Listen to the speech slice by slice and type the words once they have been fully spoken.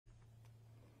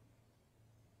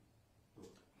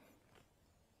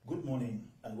Good morning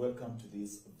and welcome to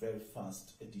this very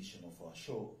first edition of our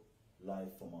show,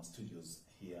 live from our studios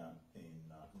here in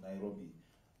Nairobi.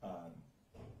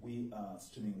 We are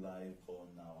streaming live on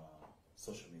our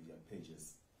social media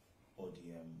pages,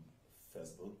 ODM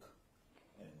Facebook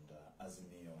and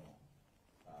Azimio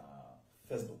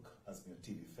Facebook, Azimio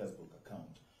TV Facebook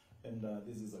account. And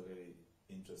this is a very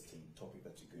interesting topic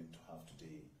that you're going to have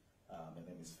today. My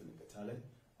name is Philip Etale,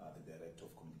 the Director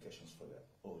of Communications for the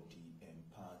ODM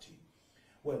party.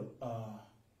 Well,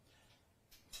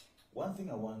 one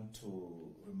thing I want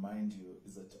to remind you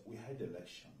is that we had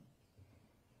election,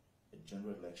 a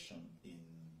general election in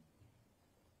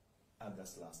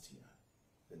August last year,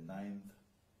 the 9th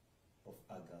of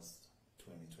August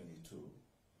 2022.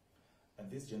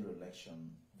 And this general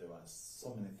election, there were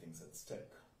so many things at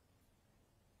stake.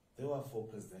 There were 4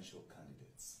 presidential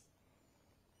candidates.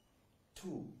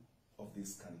 2 of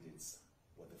these candidates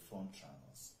were the front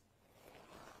runners.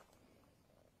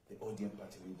 The ODM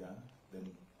party leader,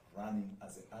 then running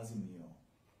as the Azimio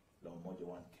La Umoja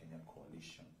One Kenya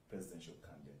coalition presidential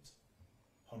candidate,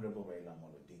 Honorable Raila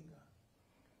Odinga,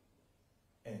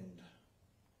 and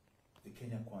the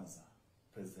Kenya Kwanza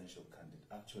presidential candidate.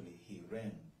 Actually, he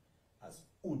ran as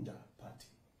UDA party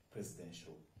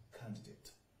presidential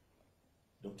candidate,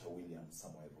 Dr. William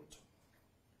Samuel Ruto.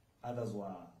 Others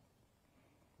were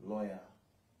lawyer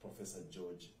Professor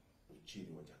George Uchiri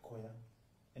Wajakoya,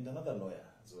 and another lawyer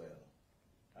as well,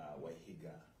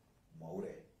 Waihiga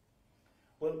Mwaure.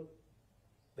 Well,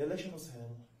 the election was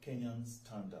held. Kenyans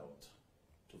turned out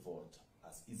to vote,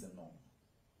 as is a norm,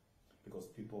 because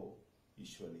people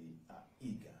usually are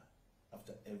eager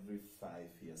after every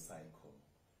 5-year cycle.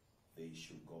 They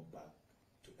should go back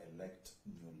to elect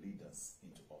new leaders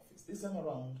into office. This time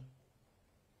around,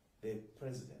 the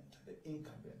president, the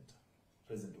incumbent,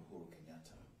 President Uhuru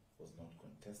Kenyatta, was not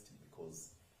contesting because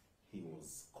he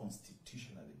was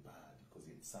constitutionally barred because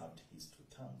he had served his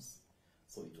 2 terms.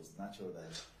 So it was natural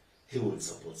that he would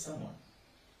support someone.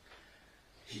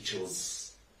 He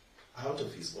chose, out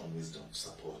of his own wisdom, to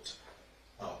support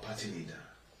our party leader,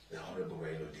 the Honorable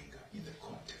Raila Odinga, in the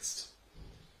contest.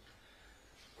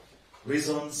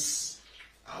 Reasons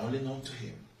are only known to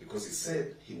him because he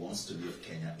said he wants to leave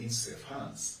Kenya in safe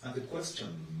hands. And the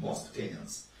question most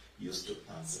Kenyans used to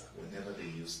answer whenever they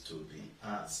used to be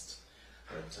asked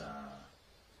that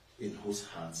in whose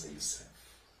hands are you safe,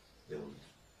 they would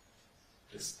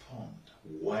respond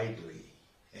widely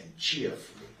and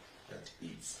cheerfully that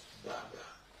it's Baba.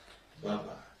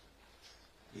 Baba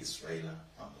is Raila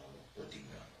Amolo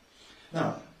Odinga.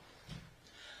 Now,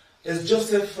 as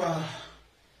Joseph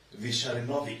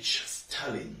Visharinovich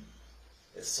Stalin,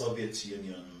 a Soviet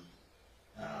Union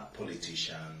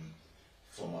politician,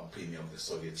 former premier of the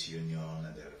Soviet Union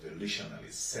and a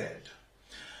revolutionary, said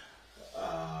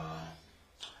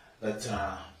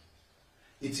that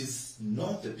it is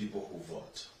not the people who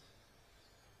vote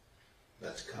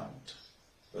that count,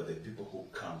 but the people who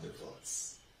count the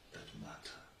votes that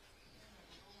matter.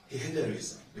 He had a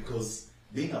reason, because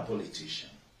being a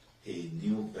politician, he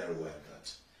knew very well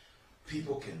that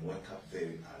people can wake up very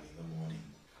early in the morning,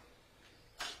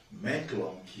 make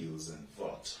long queues and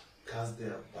vote, cast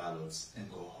their ballots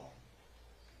and go home.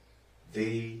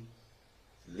 They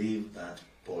leave that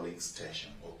polling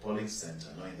station or polling center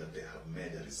knowing that they have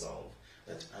made a resolve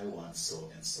that I want so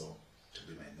and so to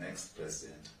be my next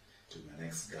president, to be my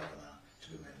next governor,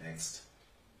 to be my next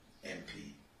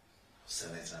MP,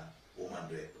 senator, woman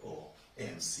rep, or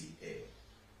MCA.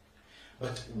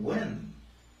 But when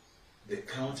the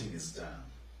counting is done,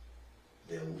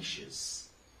 their wishes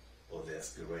or their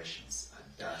aspirations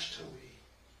are dashed away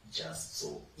just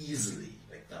so easily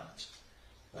like that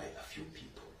by a few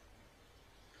people.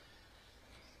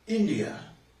 India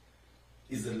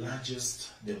is the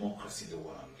largest democracy in the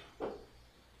world,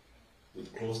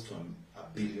 with close to a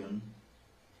billion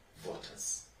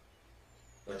voters.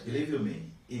 But believe you me,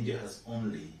 India has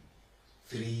only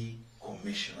 3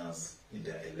 commissioners in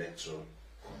the electoral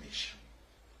commission.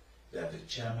 They are the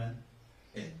chairman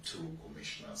and 2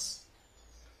 commissioners.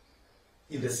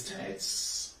 In the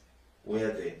states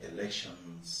where the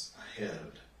elections are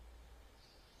held,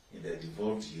 in the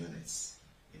devolved units,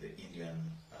 in the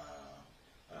Indian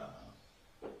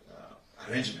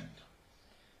arrangement,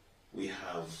 we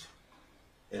have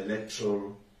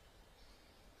electoral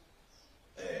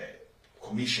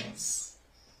commissions.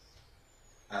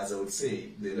 As I would say,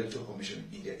 the electoral commission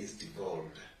in India is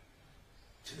devolved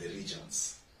to the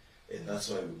regions. And that's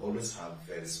why we always have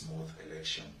very smooth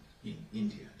election in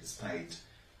India, despite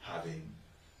having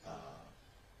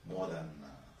more than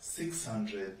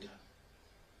 600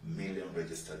 million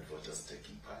registered voters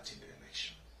taking part in the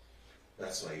election.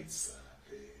 That's why it's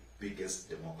the biggest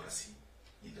democracy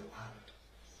in the world.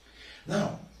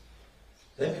 Now,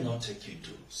 let me not take you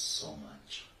into so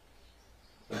much,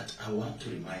 but I want to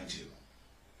remind you,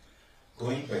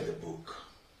 going by the book,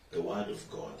 the Word of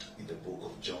God, in the book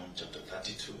of John chapter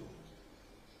 32,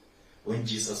 when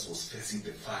Jesus was facing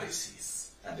the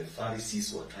Pharisees, and the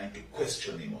Pharisees were trying to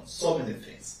question him on so many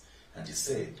things, and he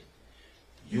said,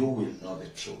 "You will know the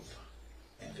truth,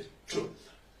 and the truth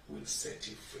will set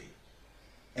you free."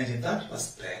 And in that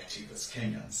perspective, as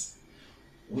Kenyans,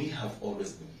 we have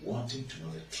always been wanting to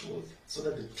know the truth so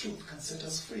that the truth can set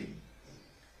us free.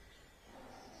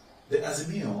 The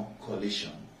Azimio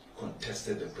coalition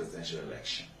contested the presidential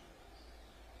election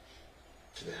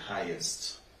to the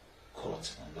highest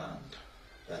court on land,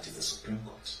 that is the Supreme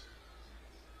Court.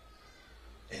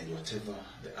 And whatever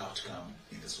the outcome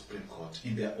in the Supreme Court,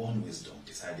 in their own wisdom,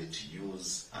 decided to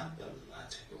use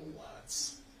unpalatable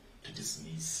words to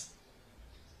dismiss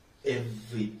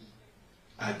every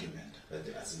argument that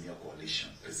the Azimio coalition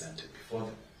presented before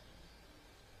them.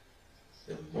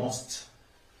 The most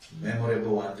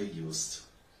memorable word they used,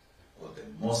 or the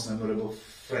most memorable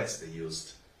phrase they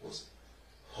used, was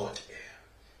hot air.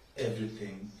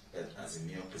 Everything that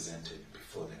Azimio presented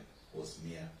before them was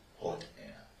mere hot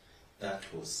air. That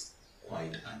was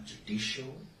quite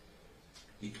unjudicial,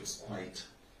 it was quite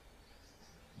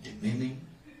demeaning,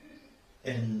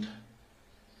 and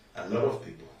a lot of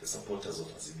people, the supporters of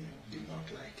Azimio, did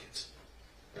not like it.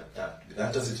 But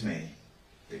that as it may,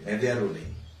 they made their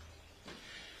ruling.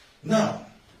 Now,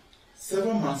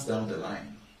 several months down the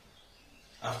line,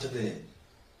 after the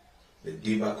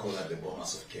debacle at the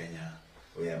Bomas of Kenya,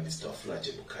 where Mr. Ofula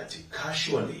Chebukati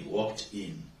casually walked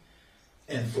in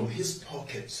and from his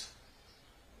pocket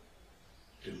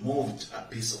removed a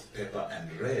piece of paper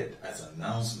and read as an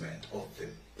announcement of the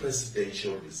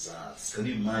presidential results. Can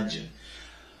you imagine?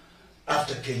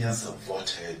 After Kenyans have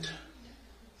voted,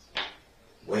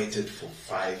 waited for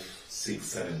 5, 6,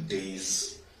 7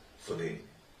 days for the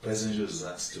presidential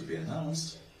results to be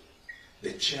announced,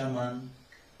 the chairman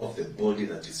of the body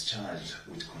that is charged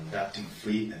with conducting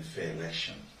free and fair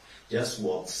election just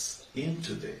walks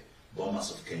into the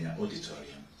Bomas of Kenya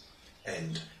auditorium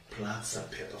and plucks a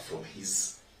paper from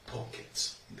his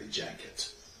pocket in the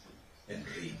jacket and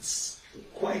reads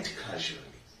quite casually.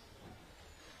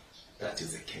 That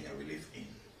is the Kenya we live in.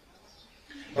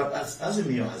 But as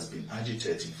Azimio has been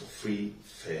agitating for free,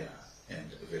 fair,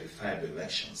 and verifiable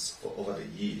elections for over the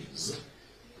years,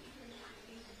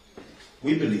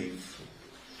 we believe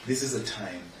this is a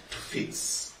time to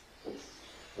fix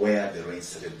where the rain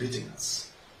started beating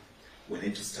us. We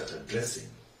need to start addressing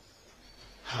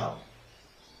how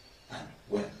and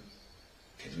when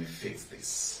can we fix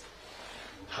this?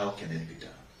 How can it be done?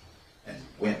 And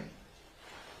when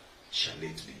shall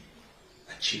it be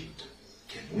achieved?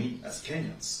 Can we as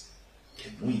Kenyans,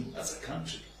 can we as a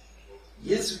country?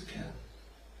 Yes, we can.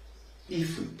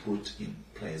 If we put in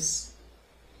place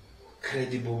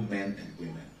credible men and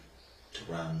women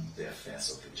to run the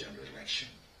affairs of the general election,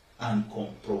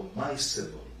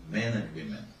 uncompromisable men and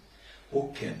women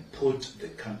who can put the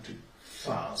country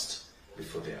first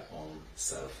before their own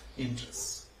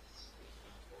self-interests.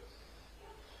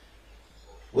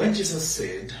 When Jesus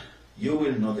said, "You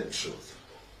will know the truth,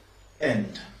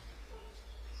 and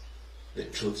the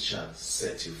truth shall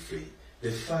set you free,"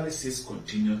 the Pharisees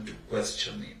continued to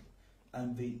question him.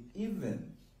 And they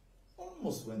even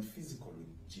almost went physical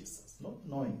with Jesus, not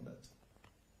knowing that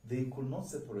they could not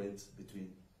separate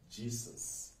between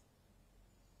Jesus,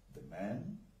 the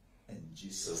man, and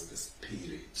Jesus, the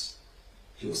Spirit.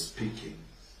 He was speaking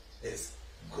as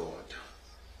God.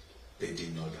 They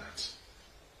didn't know that.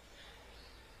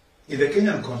 In the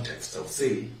Kenyan context, I would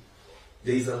say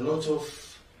there is a lot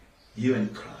of hue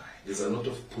and cry. There's a lot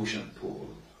of push and pull,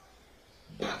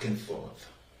 back and forth,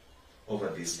 over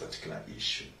this particular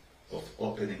issue of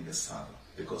opening the server,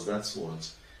 because that's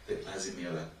what the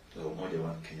Azimio, the Umoja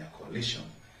One Kenya coalition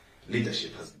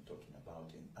leadership has been talking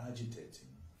about and agitating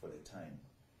for the time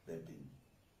they've been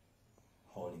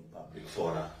holding public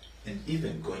fora and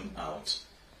even going out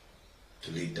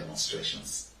to lead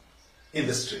demonstrations in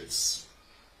the streets.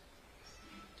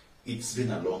 It's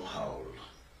been a long haul.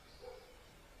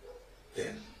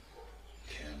 Then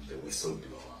came the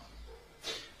whistleblower.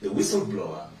 The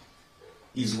whistleblower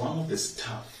is one of the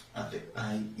staff at the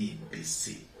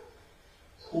IEBC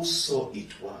who saw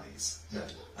it wise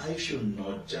that I should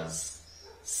not just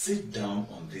sit down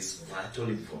on this vital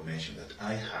information that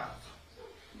I have,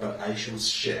 but I should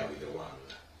share with the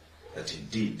world that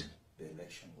indeed the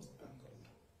election was bungled.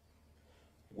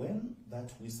 When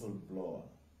that whistleblower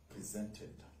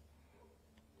presented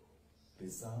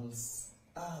results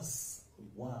as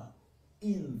were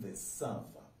in the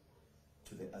server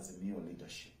to the Azimio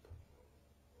leadership.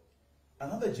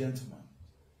 Another gentleman,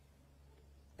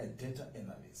 a data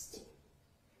analyst,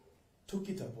 took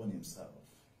it upon himself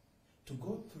to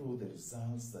go through the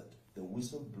results that the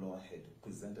whistleblower had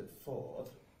presented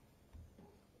forth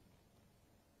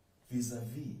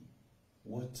vis-a-vis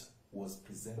what was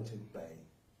presented by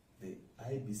the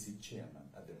IBC chairman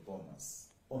at the Bomas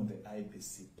on the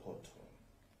IBC portal,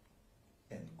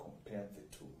 and compared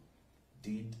the two,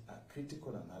 did a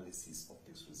critical analysis of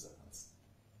these results,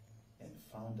 and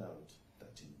found out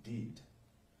that indeed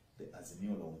the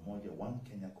Azimio la Umoja One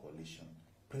Kenya coalition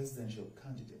presidential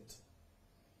candidate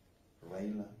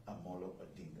Raila Amolo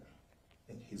Odinga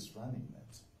and his running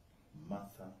mate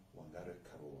Martha Wangari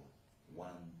Karua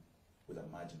won with a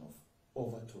margin of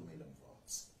over 2 million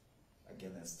votes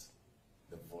against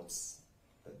the votes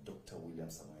that Dr. William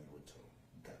Samoei Ruto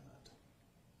garnered.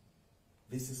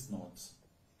 This is not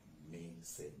me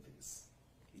saying this.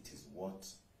 It is what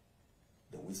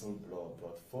the whistleblower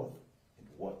brought forth and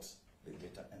what the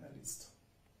data analyst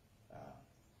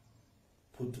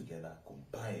put together,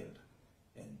 compiled,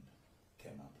 and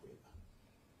came up with.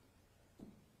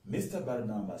 Mr.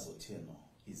 Barnabas Otieno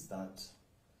is that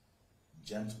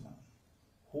gentleman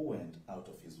who went out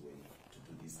of his way to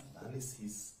do this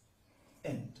analysis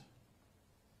and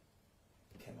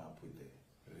came up with the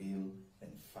real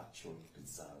and factual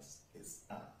results as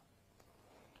are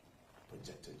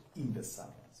projected in the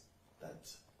servers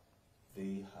that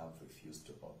they have refused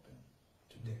to open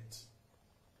to date.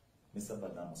 Mr.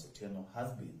 Barnabas Otieno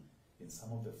has been in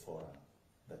some of the fora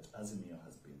that Azimio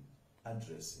has been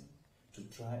addressing to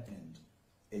try and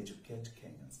educate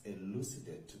Kenyans,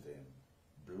 elucidate to them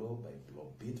blow by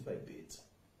blow, bit by bit,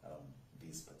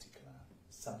 this particular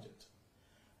subject.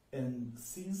 And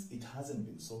since it hasn't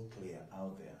been so clear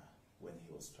out there when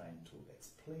he was trying to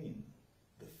explain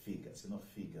the figures,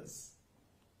 figures,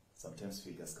 sometimes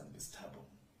figures can be stubborn,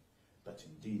 but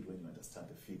indeed when you understand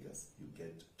the figures, you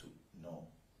get to know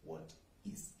what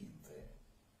is in there.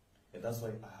 And that's why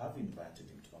I have invited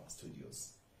him to our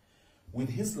studios with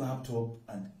his laptop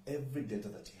and every data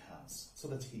that he has, so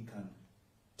that he can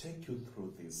take you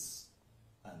through this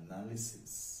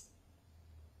analysis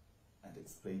and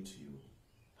explain to you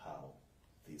how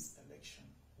this election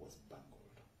was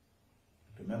bungled.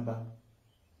 Remember,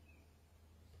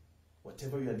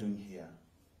 whatever you are doing here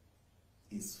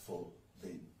is for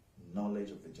the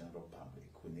knowledge of the general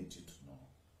public. We need you to know,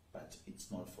 but it's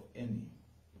not for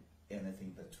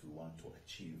anything that we want to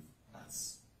achieve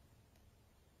as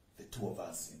the two of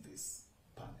us in this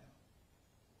panel.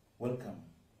 Welcome,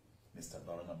 Mr.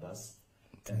 Barnabas.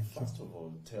 And first of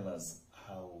all, tell us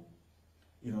how,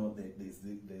 there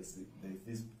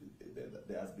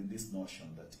has been this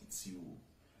notion that it's you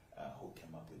who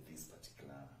came up with this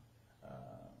particular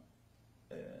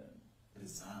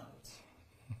result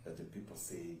that the people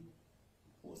say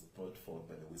was brought forth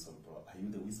by the whistleblower. Are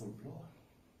you the whistleblower?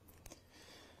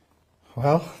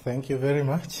 Well, thank you very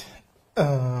much.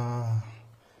 The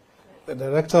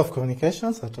Director of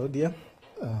Communications at ODM,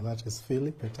 that is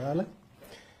Philip Etale.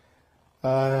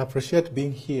 I appreciate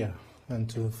being here, and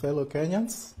to fellow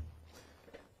Kenyans.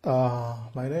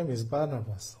 My name is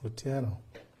Barnabas Otieno.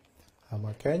 I'm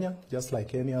a Kenyan, just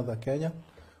like any other Kenyan,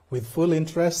 with full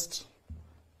interest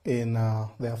in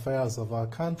the affairs of our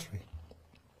country.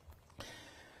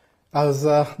 As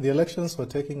the elections were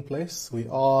taking place, we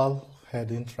all had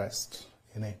interest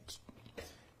in it.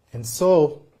 And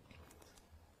so,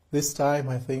 this time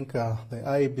I think the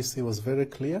IEBC was very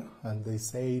clear, and they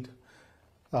said,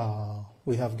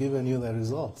 we have given you the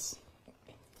results.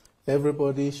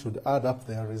 Everybody should add up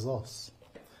their results.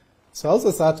 So I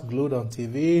also sat glued on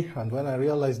TV, and when I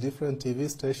realized different TV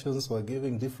stations were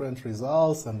giving different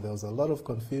results and there was a lot of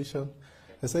confusion,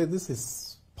 I said, this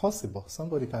is possible.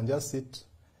 Somebody can just sit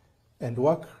and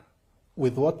work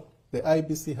with what the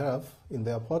IBC have in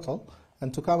their portal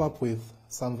and to come up with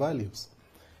some values.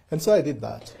 And so I did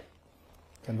that.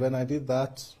 And when I did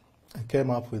that, I came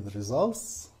up with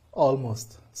results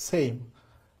almost same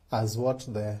as what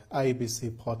the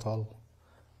IBC portal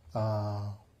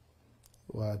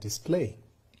were displaying.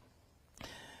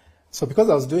 So because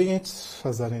I was doing it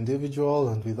as an individual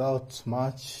and without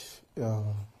much,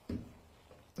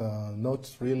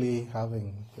 not really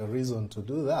having a reason to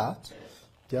do that,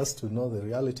 just to know the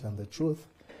reality and the truth,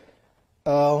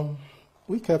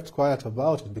 we kept quiet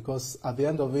about it, because at the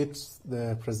end of it,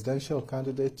 the presidential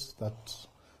candidate that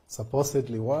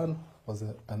supposedly won was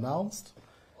announced,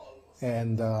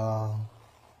 and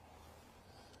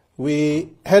we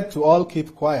had to all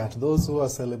keep quiet. Those who are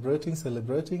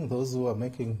celebrating, those who are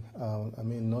making,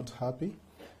 not happy,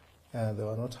 they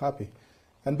were not happy.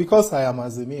 And because I am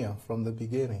Azimio from the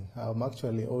beginning, I'm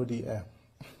actually ODM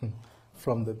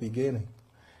from the beginning,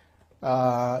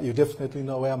 you definitely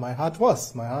know where my heart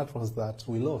was. My heart was that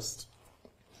we lost.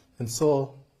 And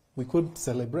so we could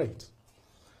celebrate.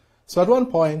 So at one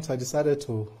point, I decided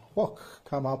to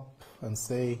come up and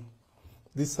say,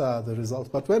 these are the results.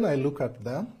 But when I look at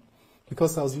them,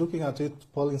 because I was looking at it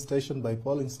polling station by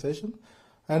polling station,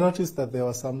 I noticed that there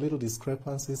were some little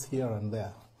discrepancies here and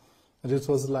there. And it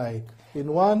was like,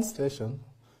 in one station,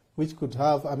 which could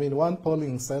have, one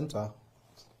polling center,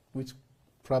 which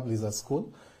probably is a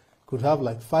school, could have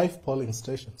like 5 polling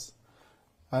stations.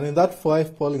 And in that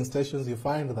 5 polling stations, you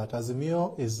find that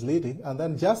Azimio is leading, and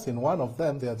then just in one of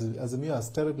them, Azimio has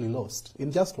terribly lost,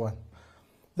 in just one.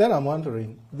 Then I'm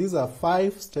wondering, these are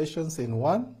 5 stations in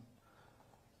one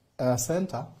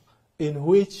center, in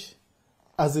which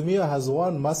Azimio has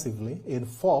won massively in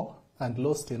 4 and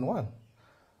lost in 1.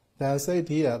 Then I said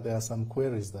here, there are some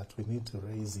queries that we need to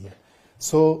raise here.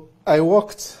 So I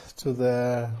walked to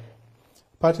the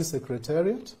party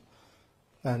secretariat,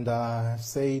 and I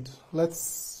said,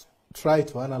 let's try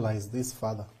to analyze this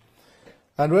further.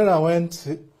 And when I went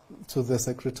to the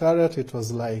secretariat, it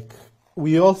was like,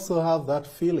 we also have that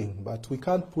feeling, but we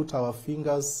can't put our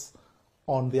fingers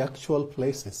on the actual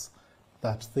places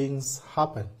that things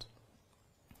happened.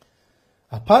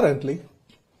 Apparently,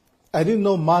 I didn't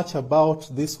know much about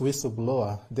this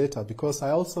whistleblower data because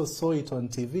I also saw it on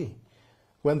TV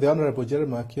when the Honorable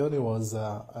Jeremy Akioni was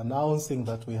announcing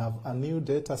that we have a new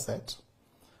data set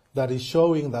that is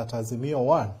showing that Azimio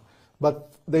won.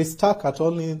 But they stuck at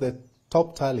only the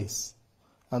top tallies.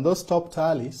 And those top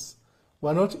tallies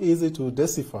were not easy to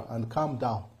decipher and calm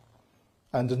down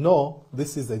and know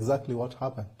this is exactly what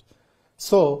happened.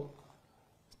 So,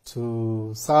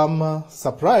 to some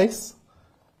surprise,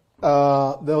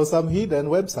 there was some hidden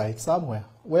website somewhere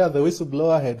where the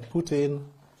whistleblower had put in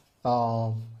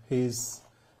his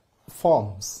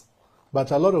forms.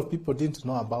 But a lot of people didn't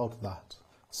know about that.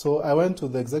 So I went to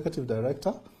the executive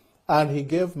director, and he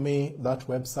gave me that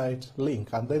website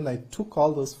link. And then I took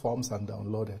all those forms and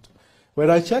downloaded. When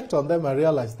I checked on them, I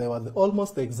realized they were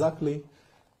almost exactly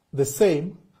the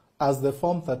same as the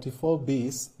Form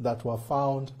 34Bs that were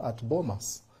found at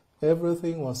Bomas.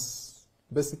 Everything was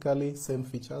basically same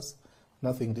features,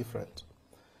 nothing different.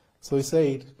 So he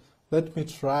said, let me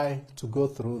try to go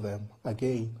through them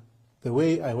again, the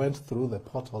way I went through the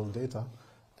portal data,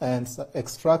 and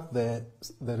extract the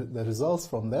results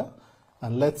from there,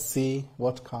 and let's see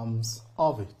what comes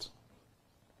of it.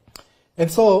 And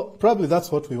so probably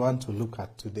that's what we want to look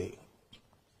at today.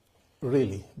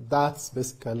 Really, that's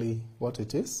basically what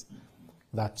it is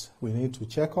that we need to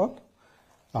check on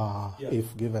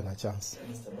if given a chance.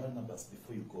 Mr. Barnabas,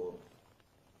 before you go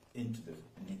into the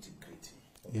nitty-gritty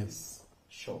of Yes. this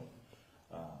show,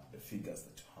 the figures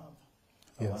that you have,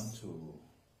 I Yes. want to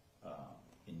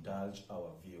indulge our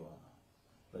viewer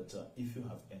that if you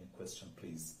have any question,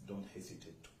 please don't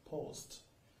hesitate to post,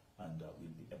 and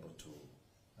we'll be able to,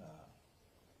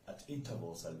 at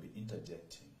intervals, I'll be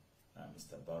interjecting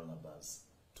Mr. Barnabas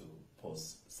to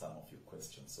pose some of your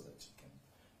questions so that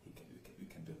we can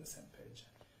be on the same page.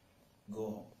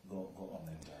 Go on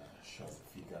and show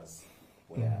the figures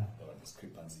where there are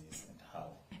discrepancies and how.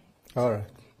 All right.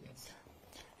 Yes.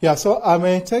 Yeah, so I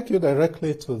may take you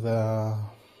directly to the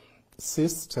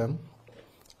system.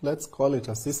 Let's call it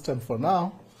a system for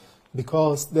now,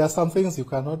 because there are some things you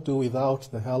cannot do without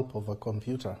the help of a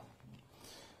computer.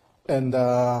 And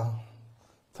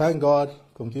thank God,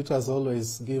 computers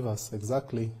always give us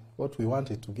exactly what we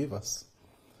want it to give us.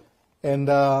 And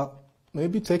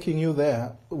maybe taking you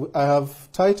there, I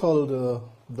have titled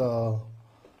the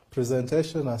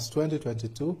presentation as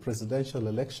 2022 Presidential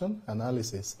Election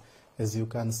Analysis, as you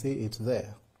can see it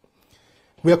there.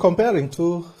 We are comparing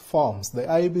 2 forms, the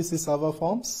IEBC server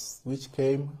forms, which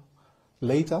came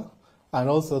later, and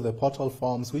also the portal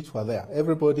forms, which were there.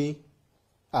 Everybody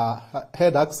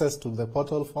had access to the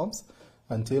portal forms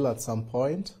until at some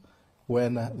point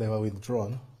when they were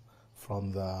withdrawn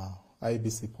from the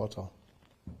IEBC portal.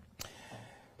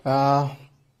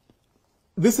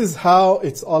 This is how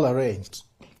it's all arranged.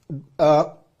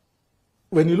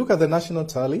 When you look at the national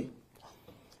tally,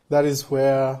 that is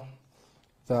where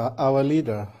our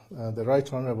leader, the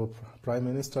Right Honorable Prime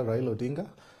Minister Raila Odinga,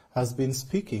 has been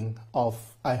speaking of,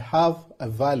 I have a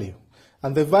value.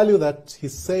 And the value that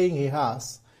he's saying he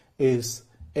has is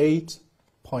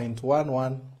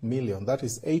 8.11 million. That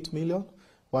is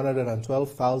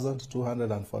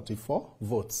 8,112,244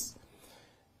 votes,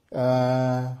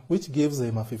 which gives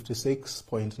him a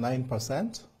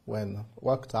 56.9% when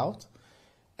worked out.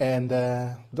 And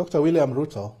Dr. William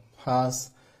Ruto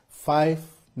has 5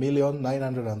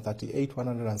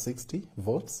 2,938,160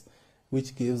 votes,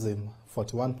 which gives him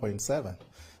 41.7.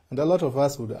 And a lot of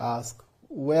us would ask,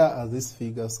 where are these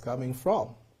figures coming from?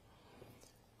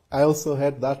 I also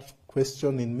had that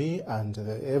question in me, and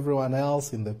everyone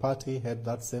else in the party had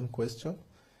that same question.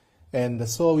 And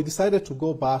so we decided to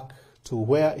go back to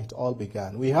where it all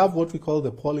began. We have what we call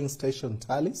the polling station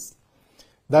tallies.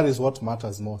 That is what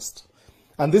matters most.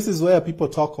 And this is where people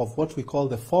talk of what we call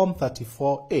the Form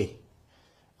 34A.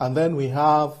 And then we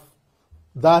have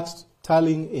that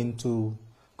tallying into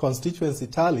constituency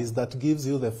tallies that gives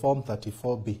you the Form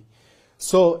 34B.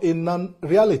 So in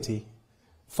reality,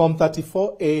 Form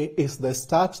 34A is the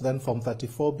start, then Form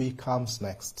 34B comes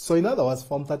next. So in other words,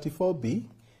 Form 34B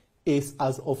is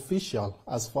as official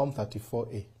as Form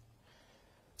 34A.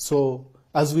 So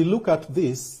as we look at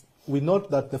this, we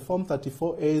note that the Form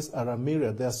 34As are a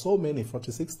myriad. There are so many,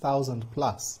 46,000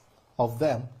 plus of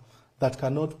them, that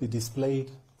cannot be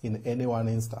displayed in any one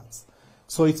instance.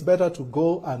 So it's better to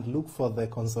go and look for the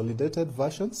consolidated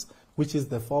versions, which is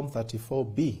the Form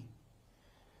 34B.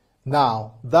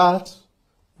 Now, that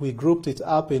we grouped it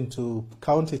up into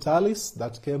county tallies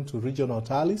that came to regional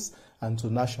tallies and to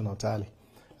national tally.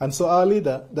 And so our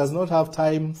leader does not have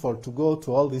time to go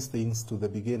to all these things to the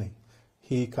beginning.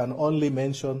 He can only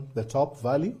mention the top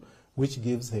value, which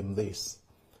gives him this.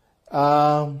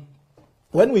 When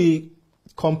we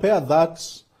compare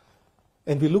that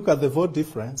and we look at the vote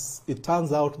difference, it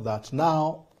turns out that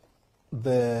now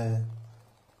the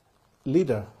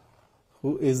leader,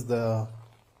 who is the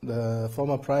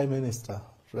former Prime Minister,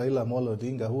 Raila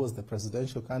Odinga, who was the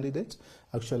presidential candidate,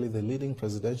 actually the leading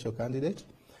presidential candidate,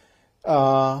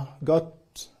 got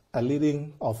a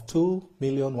leading of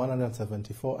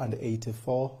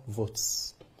 2,174,084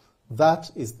 votes.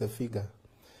 That is the figure.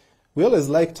 We always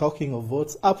like talking of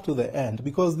votes up to the end,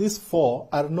 because these four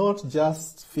are not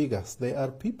just figures, they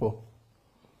are people.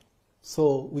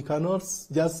 So we cannot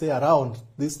just say around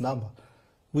this number.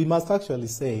 We must actually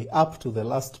say up to the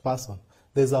last person.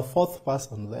 There's a fourth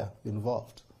person there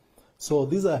involved. So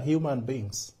these are human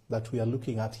beings that we are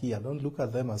looking at here. Don't look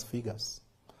at them as figures.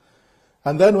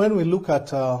 And then when we look at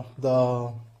the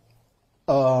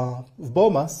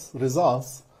Bomas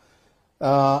results,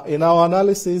 in our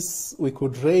analysis, we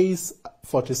could raise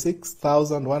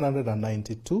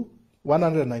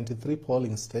 193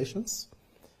 polling stations.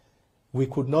 We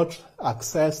could not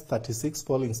access 36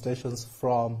 polling stations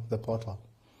from the portal.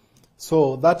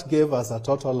 So that gave us a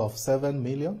total of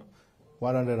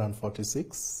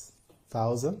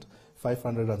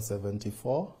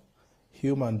 7,146,574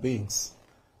 human beings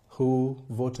who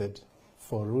voted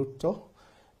for Ruto,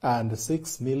 and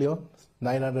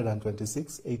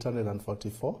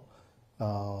 6,926,844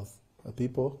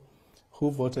 people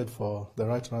who voted for the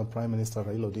Right Honourable Prime Minister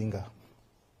Raila Odinga.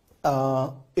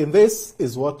 And this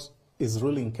is what is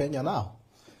ruling Kenya now.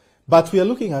 But we are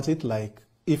looking at it like,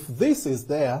 if this is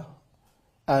there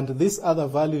and this other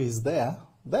value is there,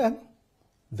 then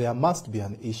there must be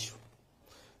an issue.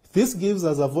 This gives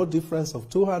us a vote difference of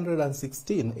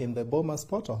 216 in the Bomas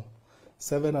portal,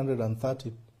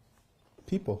 730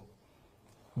 people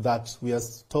that we are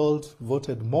told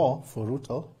voted more for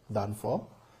Ruto than for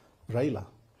Raila.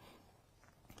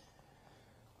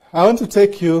 I want to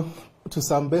take you to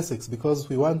some basics because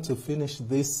we want to finish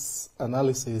this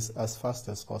analysis as fast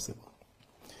as possible.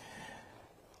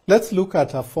 Let's look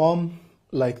at a form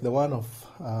like the one of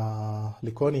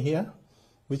Likoni here,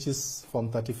 which is Form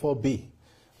 34B.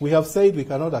 We have said we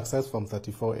cannot access Form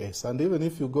 34As, and even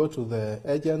if you go to the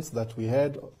agents that we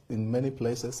had in many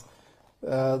places,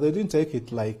 they didn't take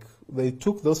it like, they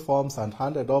took those forms and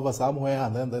handed over somewhere,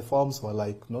 and then the forms were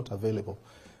like not available.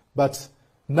 But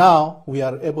now we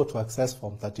are able to access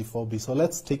Form 34B, so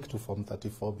let's stick to Form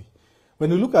 34B.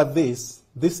 When you look at this,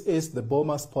 this is the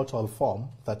Bomas portal Form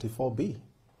 34B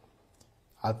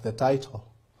at the title.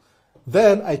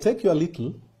 Then I take you a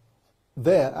little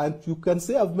there, and you can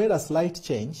see I've made a slight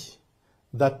change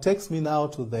that takes me now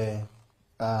to the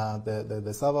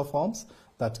server forms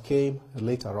that came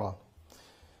later on.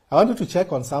 I want you to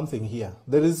check on something here.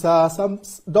 There is some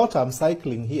dot I'm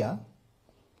cycling here.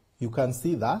 You can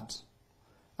see that.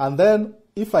 And then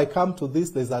if I come to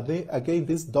this, there's again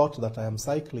this dot that I am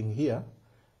cycling here.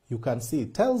 You can see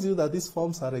it tells you that these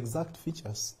forms are exact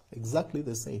features, exactly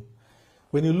the same.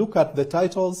 When you look at the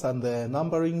titles and the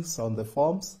numberings on the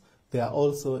forms, they are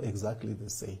also exactly the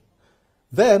same.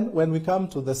 Then, when we come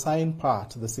to the sign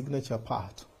part, the signature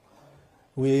part,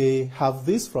 we have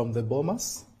this from the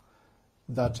Bomas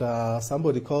that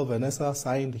somebody called Vanessa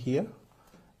signed here,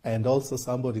 and also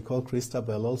somebody called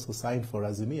Christabel also signed for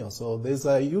Azimio. So there's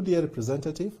a UDA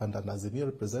representative and an Azimio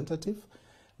representative.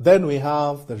 Then we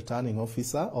have the returning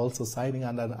officer also signing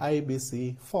and an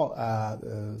IBC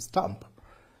stamp.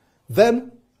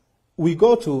 Then we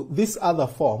go to this other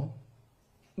form.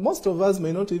 Most of us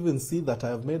may not even see that I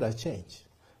have made a change.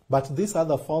 But this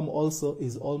other form also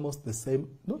is almost the same,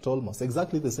 not almost,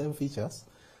 exactly the same features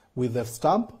with the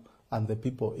stamp and the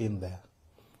people in there.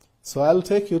 So I'll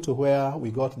take you to where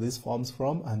we got these forms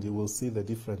from, and you will see the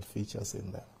different features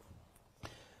in there.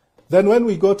 Then when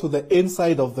we go to the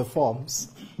inside of the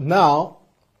forms, now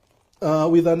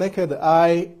with a naked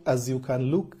eye, as you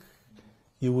can look,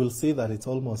 you will see that it's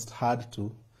almost hard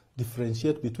to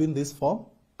differentiate between this form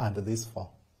and this form.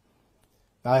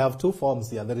 I have two forms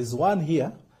here. There is one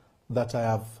here that I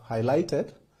have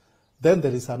highlighted. Then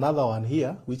there is another one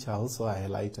here which I also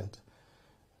highlighted.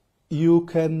 You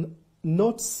can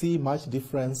not see much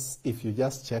difference if you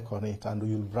just check on it and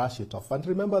you'll brush it off. And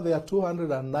remember, there are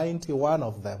 291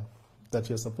 of them that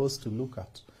you're supposed to look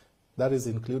at. That is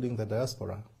including the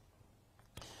diaspora.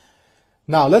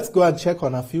 Now, let's go and check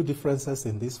on a few differences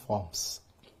in these forms.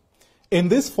 In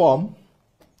this form,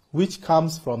 which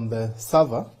comes from the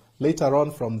server, later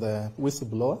on from the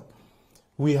whistleblower,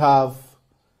 we have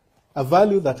a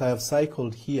value that I have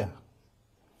cycled here.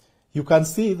 You can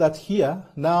see that here,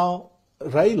 now,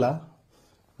 Raila,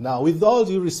 now with all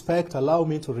due respect, allow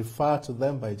me to refer to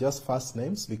them by just first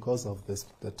names because of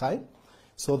the time,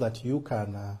 so that you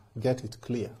can get it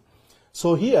clear.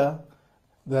 So here,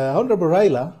 the Honorable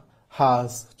Raila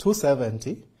has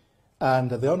 270,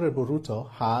 and the Honorable Ruto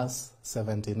has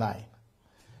 79.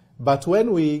 But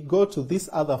when we go to this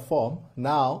other form,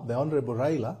 now the Honorable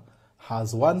Raila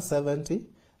has 170,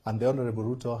 and the Honorable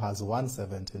Ruto has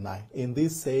 179 in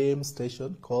this same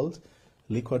station called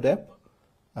Likodep,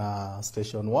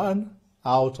 Station 1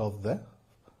 out of the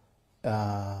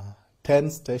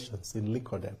 10 stations in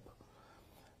Likodep.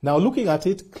 Now, looking at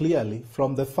it clearly,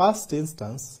 from the first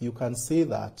instance, you can see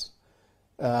that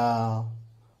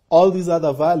all these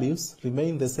other values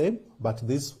remain the same, but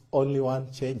this only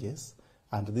one changes,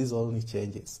 and this only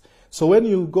changes. So when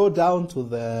you go down to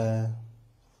the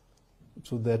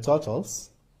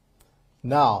totals,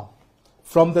 now,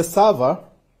 from the server,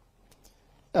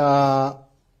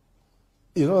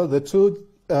 you know, the two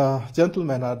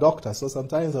gentlemen are doctors, so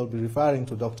sometimes I'll be referring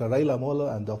to Dr. Raila Molo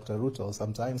and Dr. Ruto,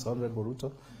 sometimes Honorable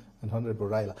Ruto and Honorable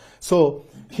Raila. So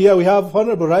here we have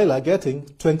Honorable Raila getting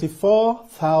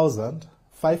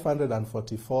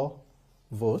 24,544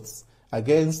 votes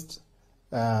against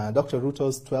Dr.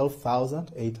 Ruto's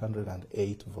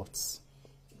 12,808 votes.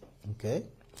 Okay?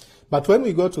 But when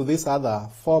we go to this other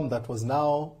form that was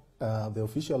now the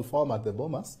official form at the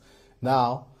Bomas,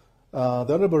 now the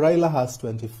Honorable Raila has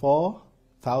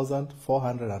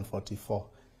 24,444.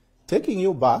 Taking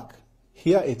you back,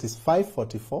 here it is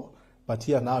 544, but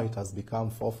here now it has become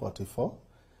 444.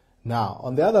 Now,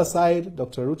 on the other side,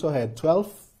 Dr. Ruto had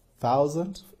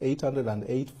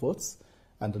 12,808 votes,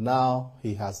 and now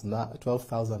he has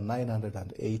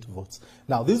 12,908 votes.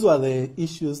 Now, these were the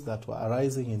issues that were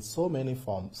arising in so many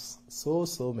forms, so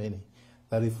many,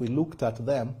 that if we looked at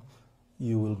them,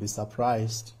 you will be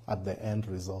surprised at the end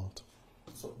result.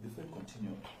 So before we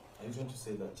continue, I just want to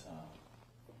say that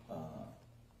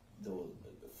the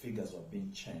figures were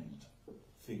being changed.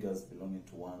 Figures belonging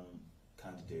to one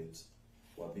candidate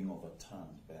were being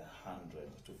overturned by 100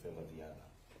 to favor the other.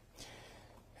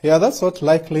 Yeah, that's what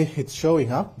likely it's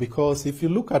showing up, because if you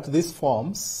look at these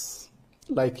forms,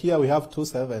 like here we have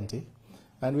 270,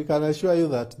 and we can assure you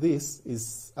that this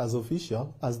is as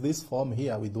official as this form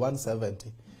here with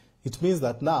 170. It means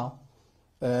that now,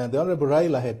 the Honorable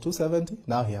Raila had 270,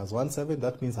 now he has 170,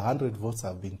 that means 100 votes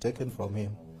have been taken from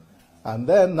him. And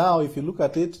then now, if you look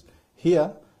at it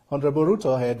here, Honorable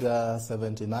Ruto had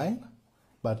 79,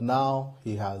 but now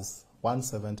he has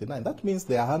 179. That means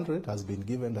the 100 has been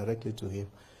given directly to him.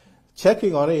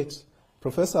 Checking on it,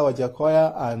 Professor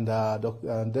Wajakoya and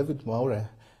David Maure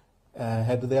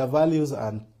had their values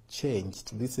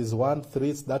unchanged. This is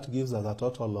 1-3, that gives us a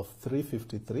total of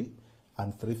 353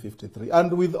 and 353.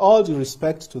 And with all due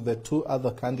respect to the two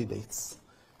other candidates,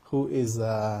 who is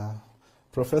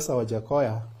Professor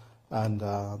Wajakoya and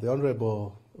the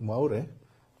Honorable Maure,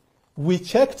 we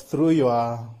checked through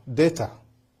your data,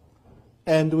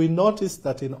 and we noticed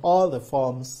that in all the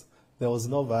forms, there was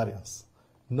no variance.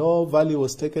 No value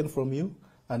was taken from you,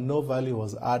 and no value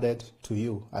was added to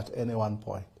you at any one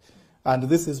point. And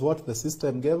this is what the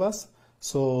system gave us.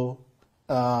 So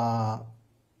there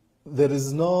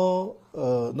is no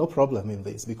problem in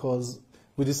this, because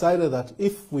we decided that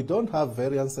if we don't have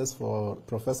variances for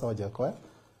Professor Wajakoya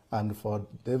and for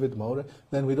David Maure,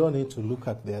 then we don't need to look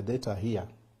at their data here.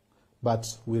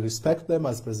 But we respect them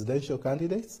as presidential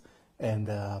candidates, and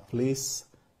please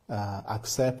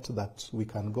accept that we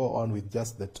can go on with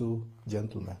just the two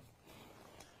gentlemen.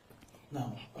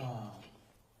 Now,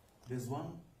 there's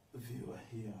one viewer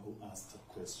here who asked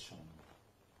a question.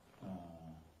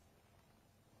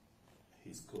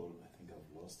 He's called, I think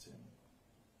I've lost him.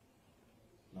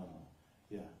 No,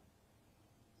 yeah.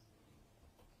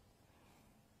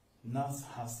 Nas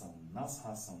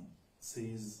Hassan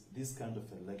says these kind of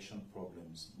election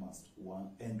problems must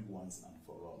end once and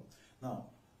for all. Now,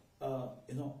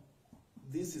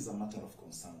 this is a matter of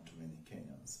concern to many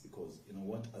Kenyans because,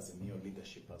 what Azimio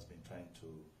leadership has been trying to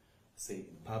say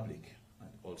in public and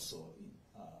also in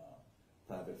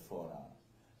private fora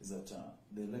is that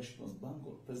the election was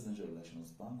bungled, presidential election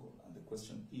was bungled, and the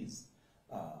question is,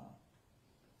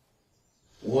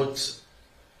 what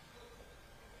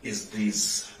is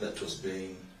this that was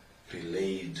being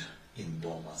relayed in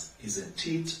Bomas? Isn't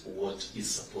it what is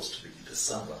supposed to be in the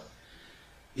server?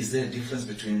 Is there a difference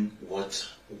between what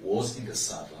was in the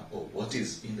server or what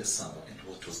is in the server and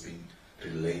what was being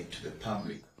relayed to the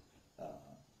public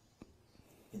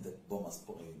in the Bomas,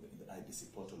 in the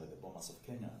IBC portal at the Bomas of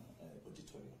Kenya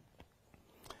auditorium?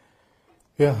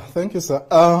 Yeah, thank you, sir.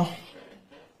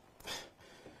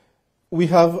 We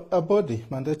have a body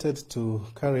mandated to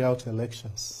carry out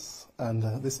elections,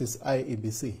 and this is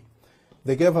IEBC.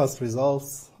 They gave us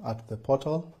results at the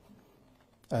portal,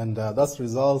 and those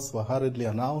results were hurriedly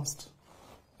announced.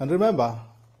 And remember,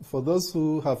 for those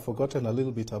who have forgotten a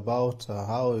little bit about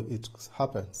how it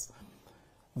happens,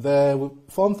 the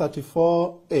Form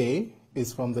 34A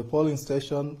is from the polling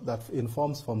station that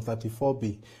informs Form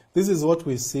 34B. This is what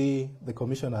we see the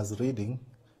commissioners reading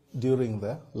during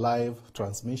the live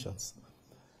transmissions.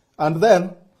 And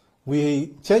then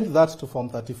we change that to Form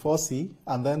 34C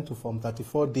and then to Form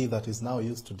 34D that is now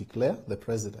used to declare the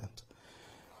president.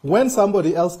 When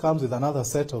somebody else comes with another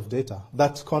set of data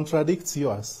that contradicts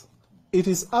yours, it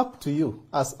is up to you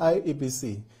as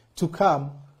IEBC to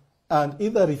come and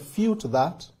either refute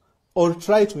that or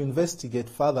try to investigate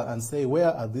further and say,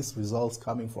 where are these results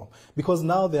coming from? Because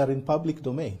now they are in public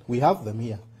domain. We have them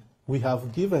here. We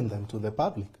have given them to the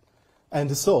public.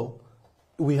 And so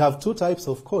we have two types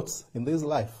of courts in this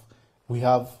life. We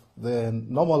have the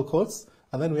normal courts,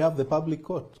 and then we have the public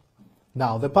court.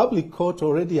 Now, the public court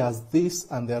already has this,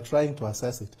 and they are trying to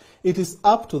assess it. It is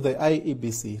up to the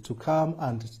IEBC to come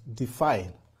and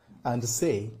define and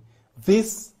say,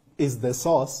 this is the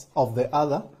source of the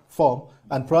other form,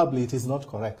 and probably it is not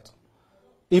correct,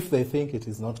 if they think it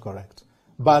is not correct.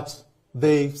 But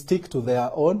they stick to their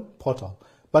own portal.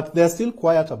 But they're still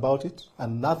quiet about it,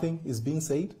 and nothing is being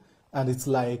said. And it's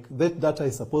like that data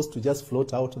is supposed to just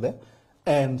float out there.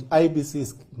 And IBC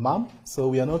is mum, so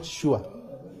we are not sure.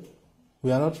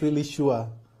 We are not really sure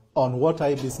on what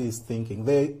IBC is thinking.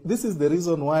 This is the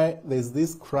reason why there's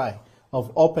this cry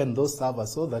of open those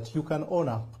servers so that you can own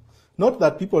up. Not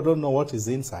that people don't know what is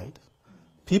inside.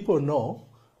 People know,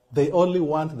 they only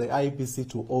want the IBC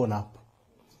to own up.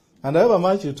 And however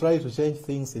much you try to change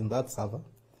things in that server,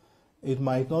 it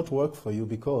might not work for you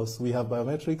because we have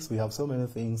biometrics, we have so many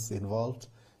things involved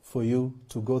for you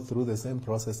to go through the same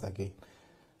process again.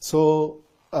 So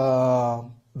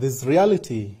this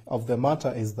reality of the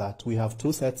matter is that we have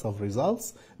two sets of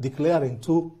results declaring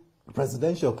two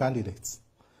presidential candidates.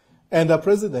 And a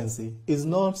presidency is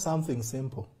not something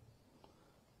simple.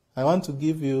 I want to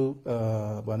give you,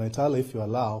 Banetala, if you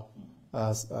allow,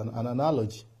 as an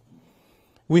analogy.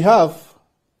 We have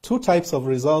two types of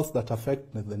results that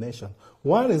affect the nation.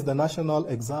 One is the national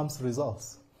exams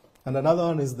results, and another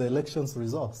one is the elections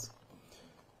results.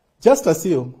 Just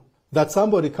assume that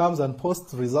somebody comes and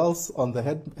posts results on the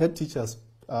head teacher's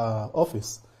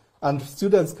office, and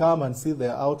students come and see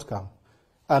their outcome,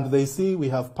 and they see we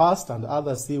have passed and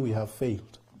others see we have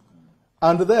failed.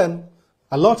 And then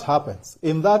a lot happens.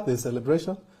 In that, there's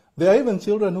celebration. There are even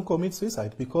children who commit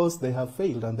suicide because they have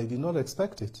failed and they did not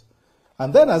expect it.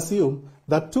 And then assume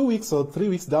that 2 weeks or 3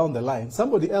 weeks down the line,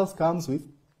 somebody else comes with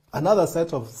another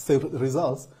set of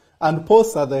results and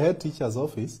posts at the head teacher's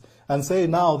office and say,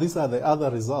 now these are the other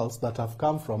results that have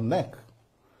come from NEC.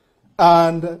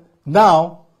 And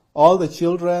now all the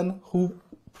children who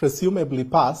presumably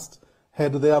passed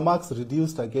had their marks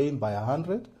reduced again by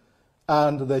 100,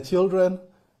 and the children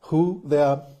who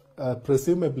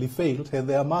presumably failed had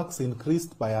their marks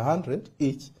increased by 100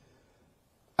 each.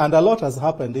 And a lot has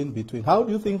happened in between. How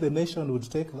do you think the nation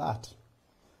would take that?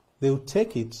 They would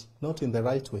take it not in the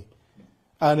right way.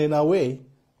 And in a way,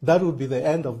 that would be the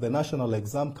end of the National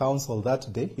Exam Council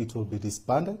that day. It will be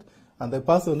disbanded. And the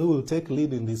person who will take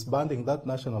lead in disbanding that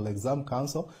National Exam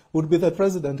Council would be the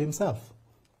president himself.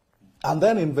 And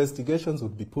then investigations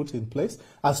would be put in place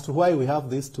as to why we have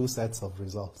these two sets of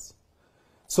results.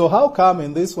 So how come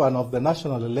in this one of the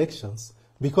national elections,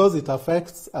 because it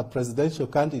affects a presidential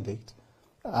candidate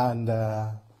and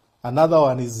another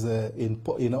one is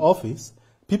in office,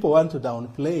 people want to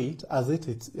downplay it as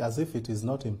if it is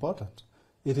not important.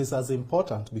 It is as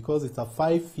important because it's a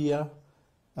 5-year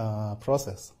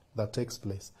process that takes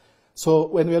place. So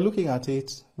when we are looking at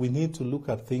it, we need to look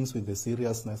at things with the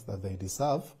seriousness that they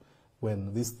deserve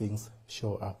when these things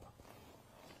show up.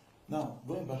 Now,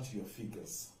 going back to your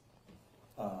figures,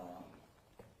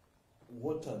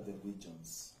 what are the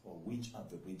regions, or which are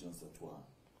the regions that were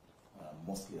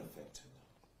mostly affected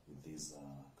with these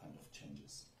kind of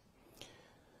changes?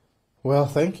 Well,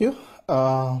 thank you.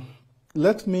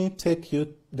 Let me take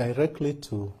you directly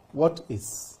to what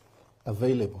is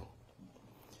available.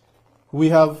 We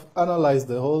have analyzed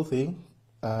the whole thing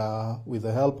with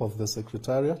the help of the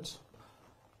Secretariat,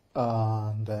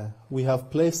 and we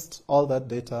have placed all that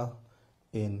data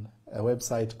in a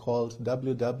website called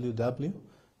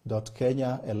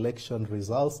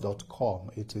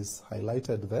www.kenyaelectionresults.com. It is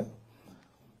highlighted there.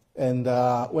 And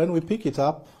when we pick it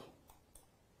up,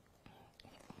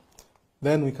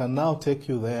 then we can now take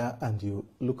you there and you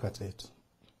look at it.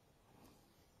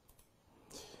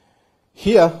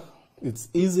 Here, it's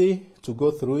easy to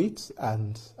go through it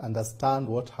and understand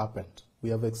what happened. We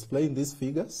have explained these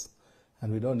figures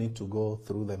and we don't need to go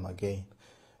through them again.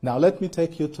 Now let me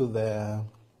take you to the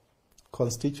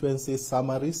constituency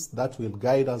summaries that will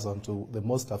guide us onto the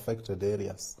most affected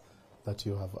areas that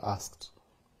you have asked.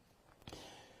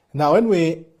 Now when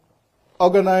we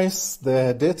organize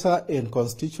the data in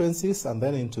constituencies and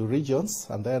then into regions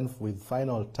and then with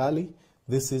final tally,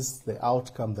 this is the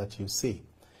outcome that you see.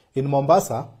 In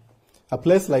Mombasa, a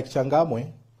place like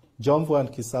Changamwe, Jomvu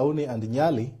and Kisauni and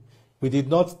Nyali, we did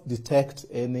not detect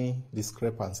any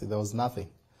discrepancy. There was nothing.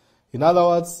 In other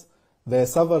words, the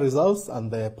server results and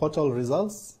the portal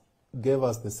results gave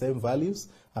us the same values,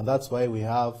 and that's why we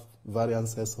have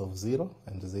variances of 0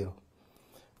 and 0.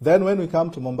 Then when we come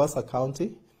to Mombasa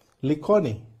County,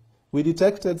 Likoni, we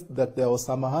detected that there was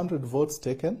some 100 votes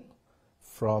taken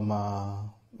from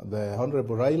the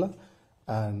Honorable Raila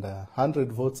and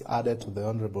 100 votes added to the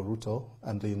Honorable Ruto.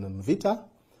 And in Mvita,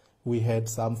 we had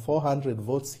some 400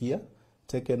 votes here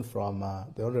taken from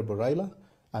the Honorable Raila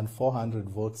and 400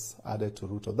 votes added to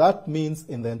Ruto. That means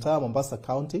in the entire Mombasa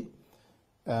County,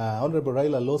 Honorable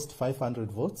Raila lost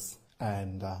 500 votes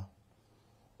and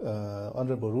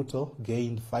Honorable Ruto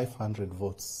gained 500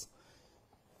 votes.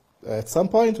 At some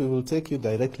point, we will take you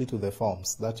directly to the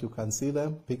forms that you can see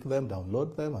them, pick them,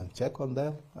 download them, and check on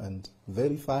them and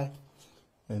verify.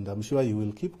 And I'm sure you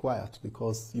will keep quiet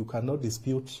because you cannot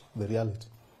dispute the reality.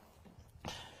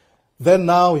 Then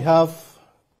now we have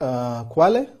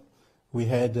Kwale. We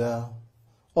had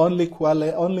only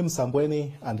Kwale, only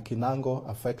Msambweni and Kinango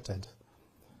affected.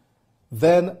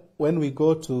 Then when we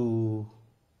go to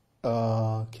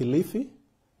Kilifi,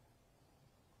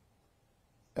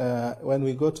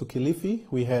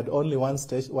 we had only one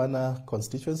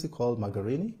constituency called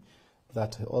Magarini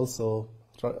that also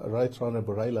Right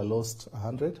Honorable Raila lost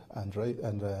 100 and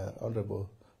Honorable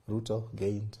Ruto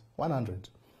gained 100.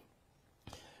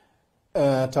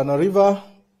 Tana River,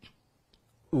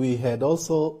 we had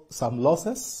also some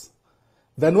losses.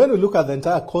 Then when we look at the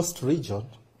entire coast region,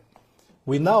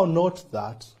 we now note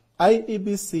that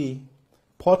IEBC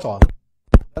portal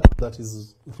that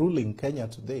is ruling Kenya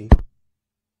today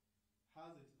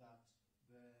has it that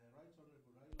the Right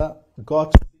Honorable Raila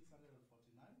got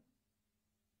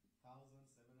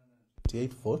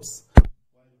 649,758 votes,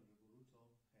 while Honorable Ruto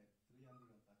had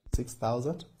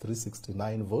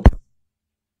 336,369 votes. But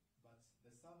the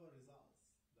server results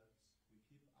that we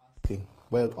keep asking,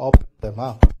 well, open them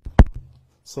up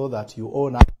so that you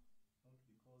own up. Not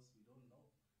because we don't know,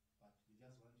 but we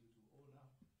just want you to own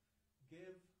up.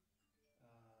 Gave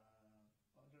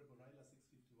Honorable Raila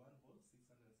 651 votes,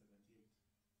 678,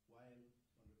 while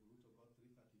Honorable Ruto got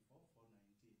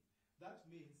 334,419. That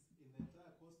means in the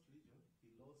entire coast region,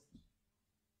 he lost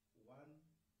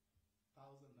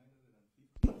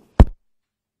 1,950, and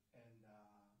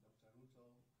Dr. Ruto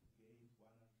gained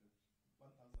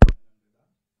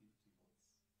 1,950 votes.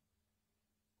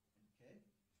 Okay.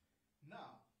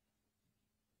 Now,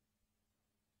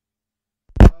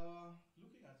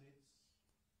 looking at it,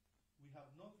 we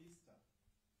have Northeastern.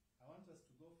 I want us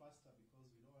to go faster because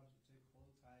we don't want to take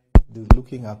whole time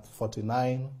looking at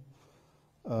 49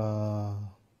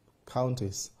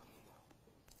 counties.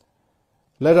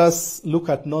 Let us look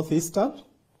at Northeastern.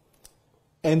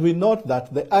 And we note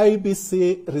that the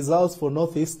IBC results for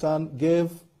Northeastern gave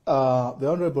the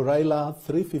Honorable Raila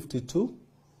 352,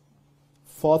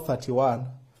 431,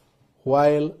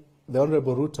 while the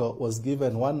Honorable Ruto was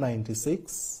given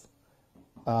 196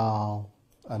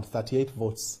 and 38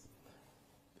 votes.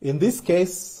 In this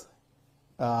case,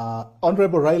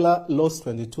 Honorable Raila lost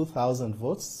 22,000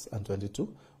 votes and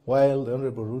 22, while the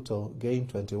Honorable Ruto gained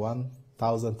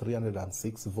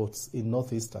 21,306 votes in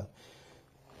Northeastern.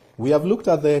 We have looked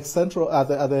at the central, at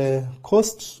the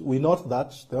coast. We note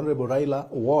that the Honorable Raila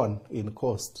won in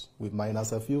coast, with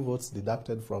minus a few votes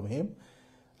deducted from him.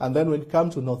 And then when it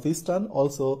comes to Northeastern,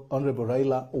 also Honorable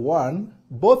Raila won,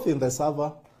 both in the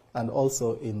server and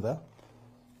also in the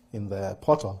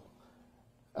portal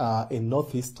in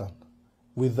Northeastern.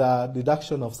 With the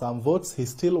deduction of some votes, he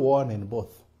still won in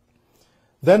both.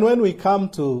 Then when we come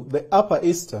to the Upper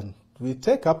Eastern, we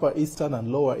take Upper Eastern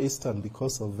and Lower Eastern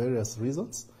because of various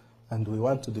reasons, and we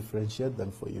want to differentiate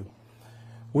them for you.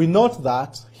 We note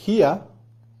that here,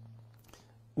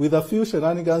 with a few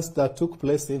shenanigans that took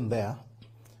place in there,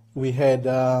 we had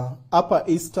Upper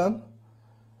Eastern,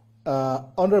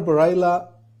 Honorable Raila,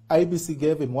 IBC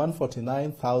gave him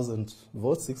 149,000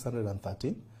 votes,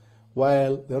 613,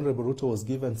 while the Honorable Ruto was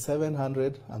given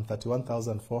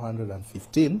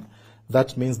 731,415.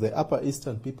 That means the Upper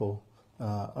Eastern people,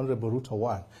 Honorable Ruto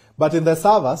won. But in the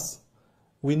servers,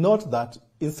 we note that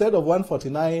instead of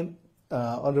 149,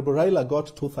 Honorable Raila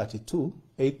got 232,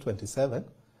 827,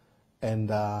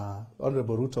 and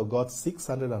Honorable Ruto got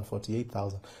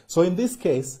 648,000. So in this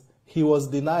case, he was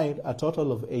denied a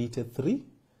total of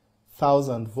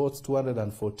 83,000 votes,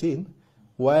 214,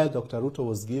 while Dr. Ruto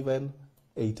was given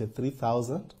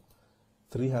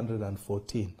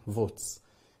 83,314 votes.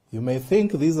 You may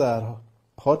think these are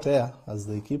hot air, as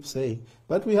they keep saying,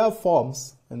 but we have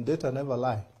forms, and data never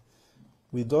lie.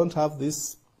 We don't have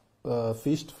this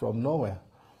fished from nowhere.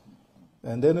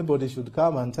 And anybody should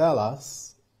come and tell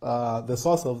us the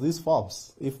source of these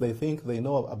forms, if they think they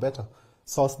know a better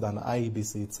source than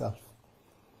IEBC itself.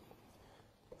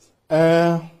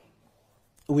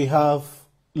 We have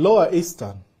Lower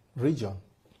Eastern region.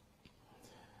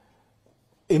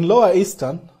 In Lower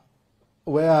Eastern,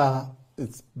 where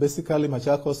it's basically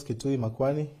Machakos, Kitui,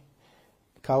 Makwani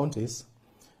counties,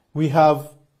 we have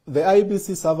the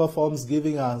IEBC server forms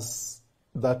giving us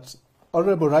that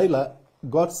Honorable Raila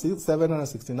got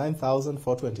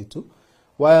 769,422,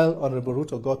 while Honorable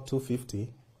Ruto got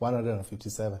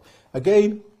 250,157.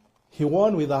 Again, he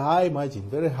won with a high margin,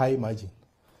 very high margin.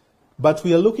 But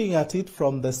we are looking at it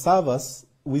from the servers.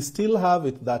 We still have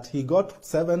it that he got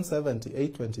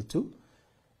 778,22,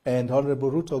 and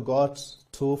Honorable Ruto got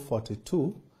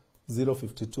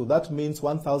 242,052. That means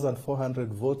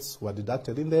 1,400 votes were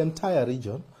deducted in the entire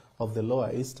region of the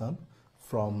Lower Eastern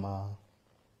from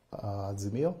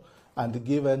Azimio and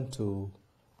given to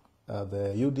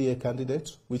the UDA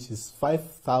candidate, which is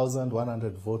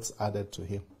 5,100 votes added to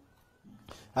him.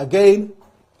 Again,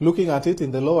 looking at it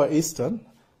in the Lower Eastern,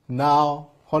 now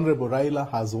Honorable Raila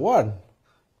has won,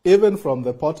 even from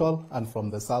the portal and from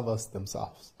the servers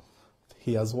themselves.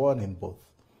 He has won in both.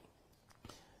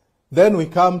 Then we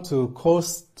come to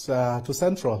to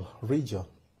Central region.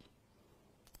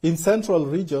 In Central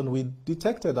region, we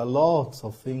detected a lot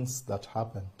of things that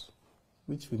happened,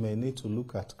 which we may need to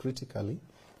look at critically,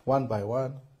 one by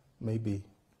one, maybe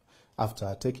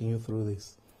after taking you through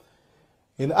this.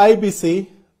 In IBC,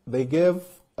 they gave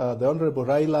the Honorable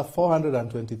Raila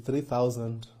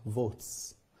 423,000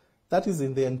 votes. That is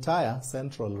in the entire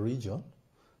Central region,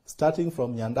 starting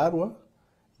from Nyandarua,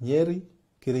 Nyeri,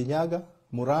 Kirinyaga,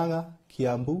 Murang'a,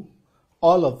 Kiambu,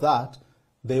 all of that.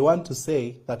 They want to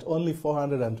say that only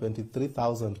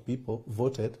 423,000 people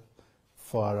voted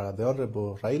for the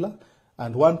Honorable Raila,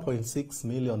 and 1.6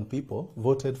 million people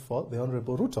voted for the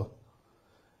Honorable Ruto.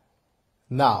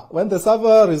 Now, when the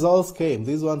server results came,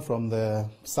 this one from the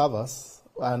servers,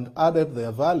 and added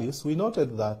their values, we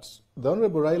noted that the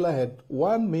Honorable Raila had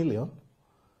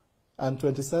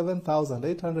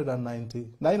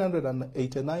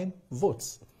 1,027,989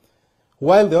 votes,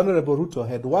 while the Honorable Ruto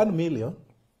had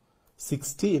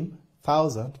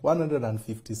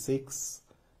 1,016,156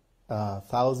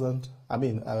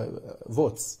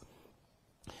 votes.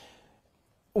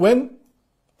 When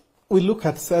we look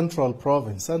at Central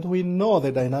Province, and we know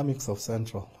the dynamics of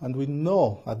Central, and we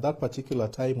know at that particular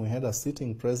time we had a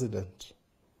sitting president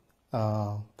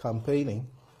campaigning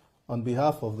on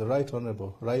behalf of the Right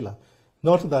Honorable Raila.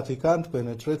 Not that he can't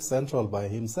penetrate Central by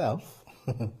himself,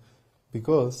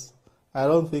 because I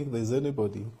don't think there's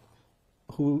anybody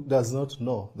who does not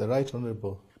know the Right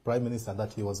Honorable Prime Minister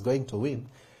that he was going to win.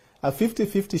 A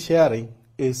 50-50 sharing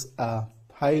is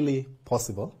highly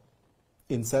possible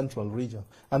in Central region.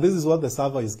 And this is what the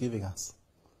server is giving us.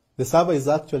 The server is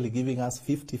actually giving us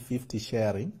 50-50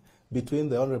 sharing between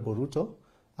the Honorable Ruto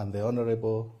and the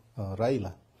Honorable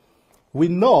Raila. We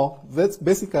know that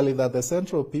basically that the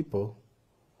central people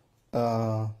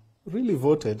really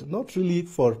voted, not really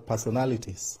for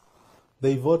personalities.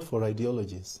 They vote for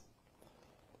ideologies.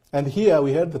 And here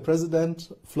we heard the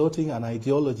president floating an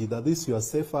ideology that this you are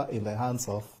safer in the hands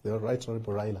of the Right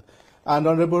Honorable Raila. And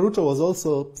Honorable Ruto was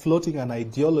also floating an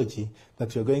ideology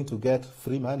that you're going to get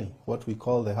free money, what we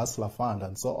call the Hustler Fund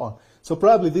and so on. So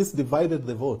probably this divided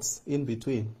the votes in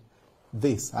between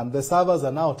this. And the servers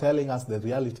are now telling us the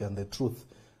reality and the truth,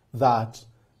 that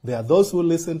there are those who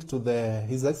listened to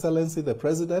His Excellency the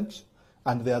President,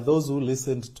 and there are those who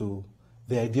listened to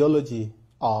the ideology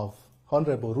of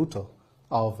Honorable Ruto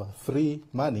of free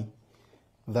money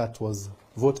that was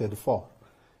voted for.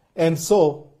 And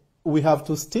so we have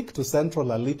to stick to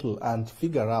Central a little and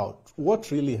figure out what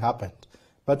really happened.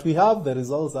 But we have the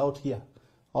results out here.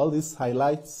 All these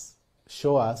highlights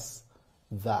show us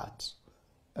that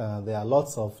there are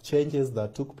lots of changes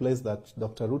that took place, that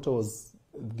Dr. Ruto was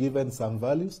given some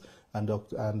values, and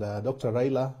Dr.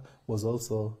 Raila was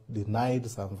also denied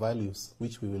some values,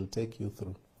 which we will take you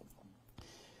through.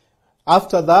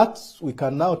 After that, we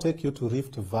can now take you to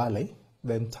Rift Valley,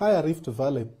 the entire Rift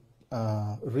Valley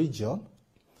region,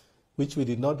 which we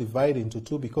did not divide into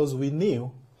two because we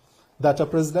knew that a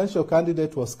presidential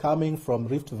candidate was coming from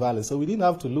Rift Valley. So we didn't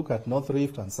have to look at North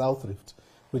Rift and South Rift.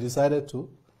 We decided to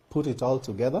put it all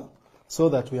together so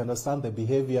that we understand the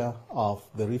behavior of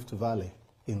the Rift Valley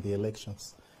in the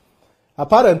elections.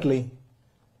 Apparently,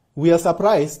 we are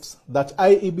surprised that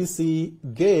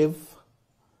IEBC gave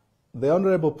the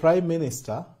Honorable Prime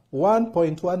Minister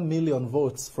 1.1 million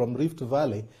votes from Rift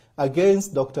Valley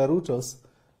against Dr. Ruto's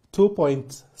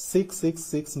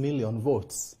 2.666 million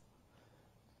votes.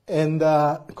 And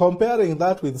comparing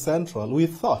that with Central, we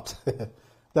thought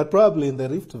that probably in the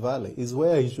Rift Valley is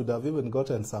where he should have even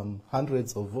gotten some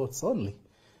hundreds of votes only.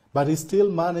 But he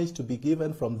still managed to be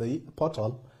given from the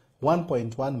portal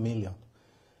 1.1 million.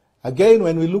 Again,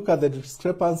 when we look at the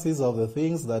discrepancies of the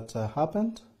things that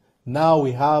happened, now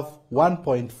we have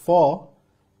 1.4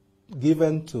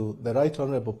 given to the Right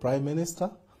Honorable Prime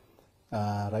Minister,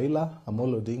 Raila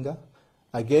Amolo Odinga,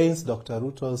 against Dr.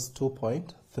 Ruto's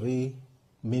 2.3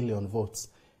 million votes.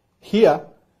 Here,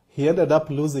 he ended up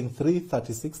losing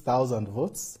 336,000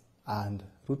 votes and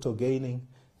Ruto gaining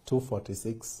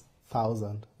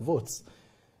 246,000 votes.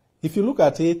 If you look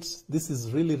at it, this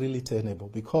is really, really tenable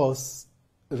because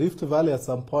Rift Valley at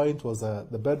some point was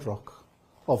the bedrock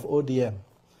of ODM.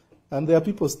 And there are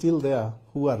people still there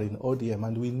who are in ODM,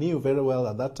 and we knew very well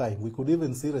at that time. We could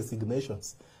even see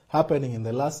resignations happening in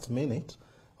the last minute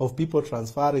of people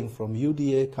transferring from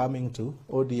UDA coming to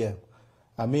ODM.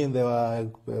 I mean, there were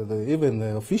even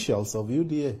the officials of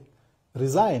UDA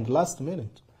resigned last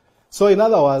minute. So in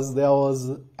other words, there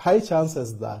was high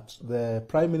chances that the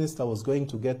Prime Minister was going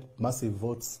to get massive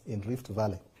votes in Rift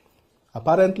Valley.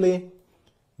 Apparently,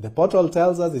 the portal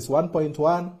tells us it's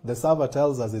 1.1, the server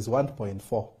tells us it's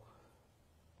 1.4.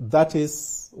 That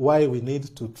is why we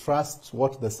need to trust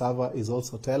what the server is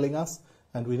also telling us,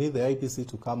 and we need the IPC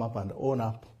to come up and own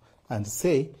up and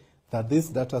say that this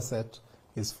data set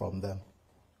is from them.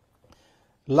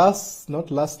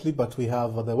 Not lastly, but we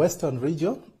have the Western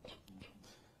region,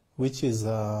 which is,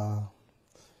 for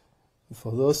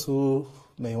those who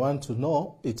may want to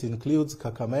know, it includes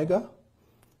Kakamega,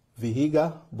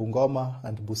 Vihiga, Bungoma,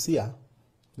 and Busia.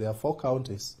 There are 4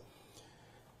 counties.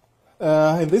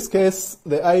 In this case,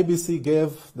 the IBC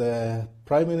gave the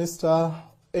Prime Minister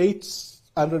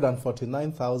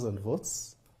 849,000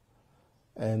 votes,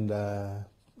 and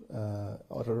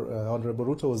Honorable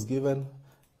Ruto was given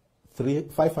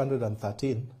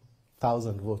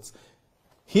 513,000 votes.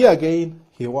 Here again,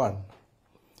 he won.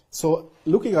 So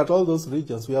looking at all those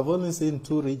regions, we have only seen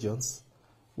 2 regions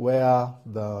where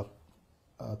the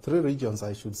 3 regions,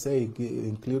 I should say,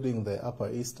 including the Upper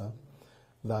Eastern,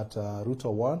 that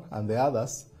Ruto won, and the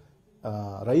others,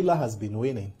 Raila has been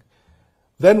winning.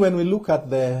 Then when we look at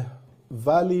the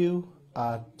value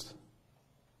at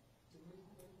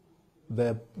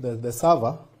the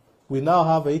server, we now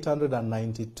have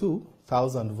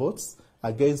 892,000 votes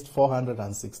against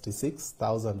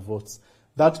 466,000 votes.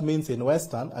 That means in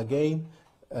Western, again,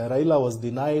 Raila was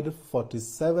denied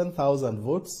 47,000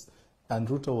 votes, and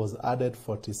Ruto was added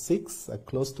 46,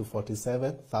 close to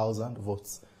 47,000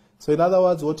 votes. So in other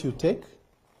words, what you take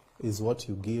is what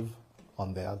you give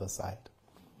on the other side.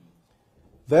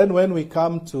 Then when we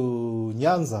come to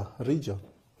Nyanza region,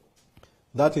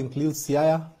 that includes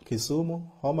Siaya, Kisumu,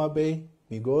 Homa Bay,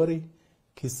 Migori,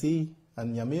 Kisii,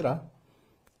 and Nyamira.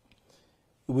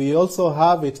 We also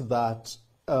have it that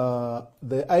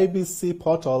the IBC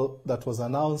portal that was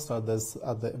announced at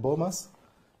the Bomas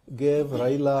gave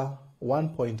Raila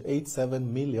 1.87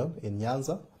 million in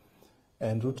Nyanza,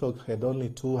 and Ruto had only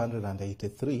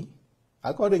 283,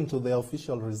 according to the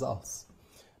official results.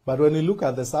 But when we look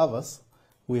at the servers,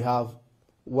 we have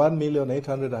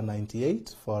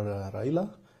 1,898,000 for Raila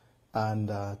and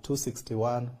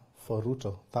 261 for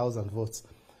Ruto, 1,000 votes.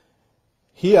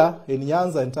 Here in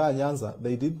Nyanza, entire Nyanza,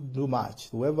 they didn't do much.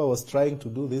 Whoever was trying to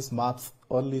do this math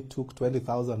only took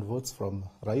 20,000 votes from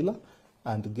Raila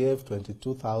and gave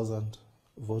 22,000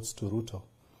 votes to Ruto.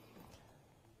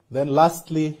 Then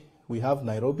lastly, we have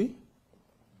Nairobi,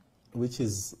 which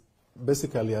is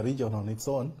basically a region on its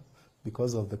own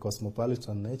because of the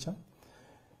cosmopolitan nature.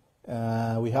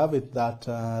 We have it that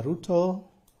Ruto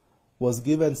was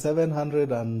given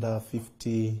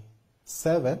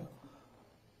 757.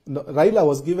 No, Raila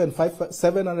was given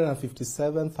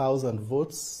 757,000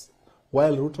 votes,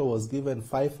 while Ruto was given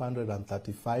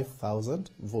 535,000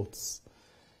 votes.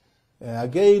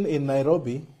 Again, in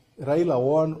Nairobi, Raila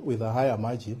won with a higher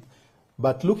margin,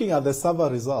 but looking at the server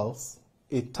results,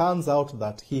 it turns out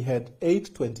that he had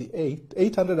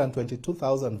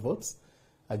 822,000 votes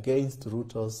against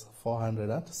Ruto's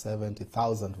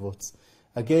 470,000 votes.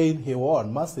 Again, he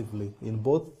won massively in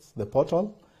both the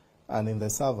portal and in the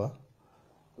server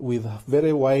with a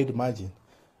very wide margin.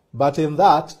 But in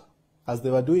that, as they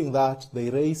were doing that, they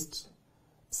raised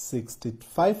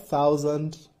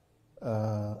 65,000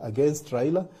 against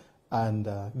Raila and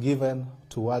given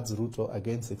towards Ruto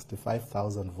against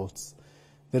 65,000 votes.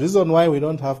 The reason why we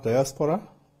don't have diaspora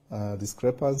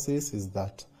discrepancies is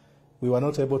that we were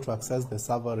not able to access the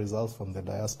server results from the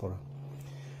diaspora.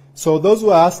 So those who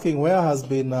are asking where has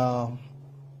been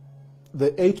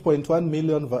the 8.1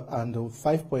 million and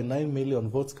 5.9 million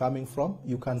votes coming from,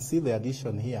 you can see the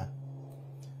addition here.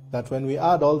 That when we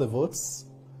add all the votes,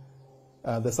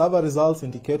 the server results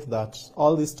indicate that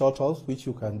all these totals, which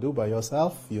you can do by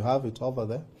yourself, you have it over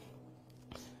there,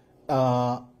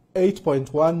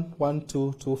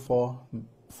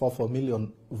 8.1122444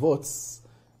 million votes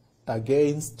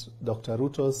against Dr.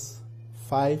 Ruto's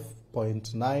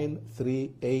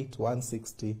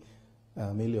 5.938160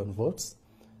 million votes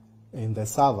in the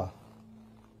server.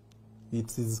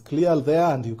 It is clear there,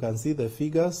 and you can see the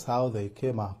figures, how they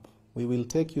came up. We will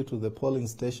take you to the polling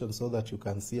station so that you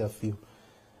can see a few.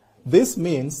 This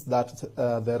means that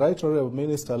the Right Honourable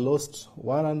Minister lost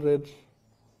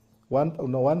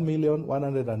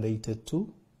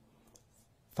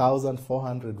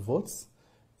 1,182,400 votes,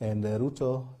 and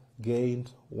Ruto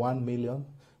gained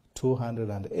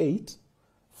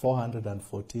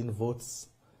 1,208,414 votes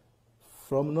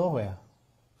from nowhere.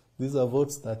 These are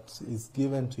votes that is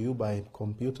given to you by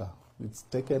computer. It's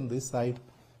taken this side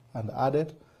and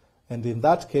added. And in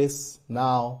that case,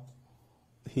 now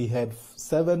he had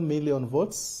 7 million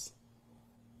votes,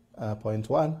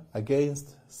 0.1,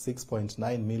 against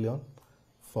 6.9 million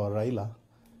for Raila,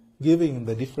 giving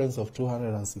the difference of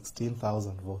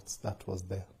 216,000 votes that was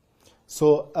there.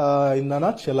 So in a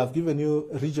nutshell, I've given you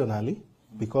regionally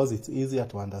because it's easier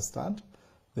to understand.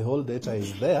 The whole data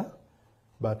is there,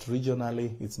 but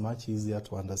regionally it's much easier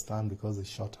to understand because it's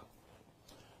shorter.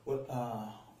 Well,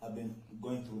 I've been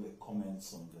going through the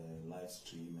comments on the live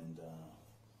stream, and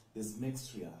there's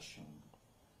mixed reaction.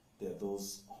 There are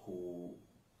those who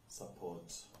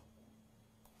support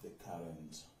the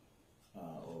current,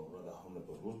 or rather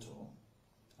Honorable Ruto,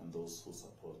 and those who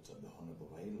support the Honorable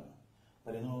Raila.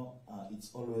 But you know,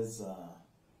 it's always a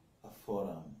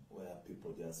forum where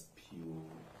people just spew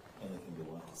anything they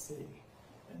want to say.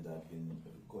 And I've been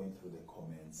going through the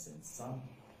comments, and some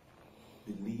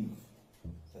believe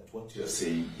that what you're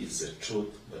saying is the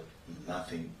truth, but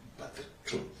nothing but the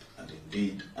truth. And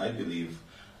indeed, I believe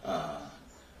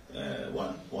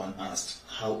one asked,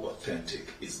 how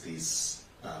authentic is this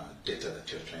data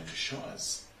that you're trying to show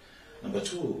us? Number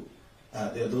two,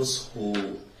 there are those who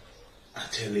are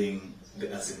telling the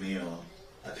Azimio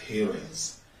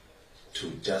adherents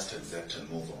to just accept and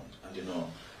move on. And you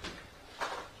know,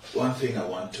 one thing I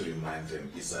want to remind them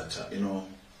is that,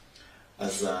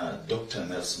 as Dr.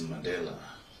 Nelson Mandela,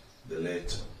 the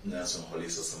late Nelson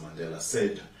Holisa Mandela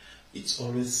said, it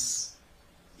always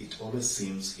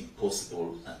seems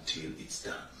impossible until it's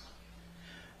done.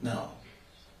 Now,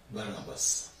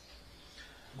 Barnabas,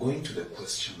 going to the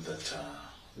question that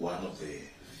one of the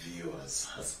viewers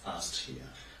has asked here,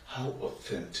 how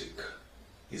authentic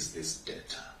is this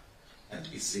data, and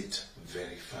is it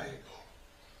verifiable?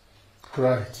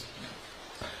 Right.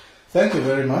 Thank you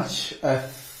very much. I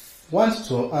want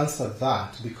to answer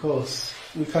that because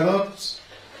we cannot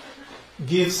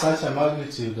give such a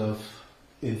magnitude of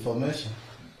information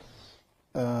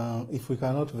if we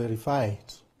cannot verify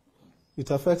it.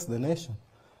 It affects the nation.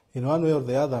 in one way or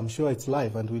the other, I'm sure it's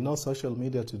live, and we know social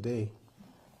media today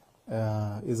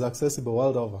is accessible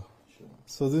world over. Sure.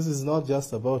 So this is not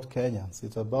just about Kenyans.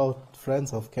 It's about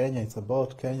friends of Kenya. It's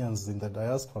about Kenyans in the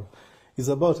diaspora. It's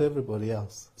about everybody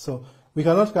else. So we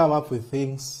cannot come up with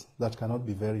things that cannot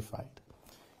be verified.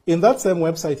 In that same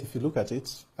website, if you look at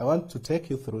it, I want to take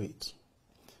you through it.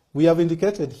 We have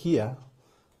indicated here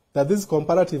that these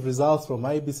comparative results from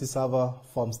IEBC server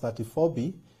forms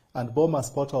 34B and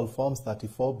Bomas portal forms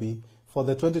 34B for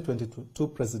the 2022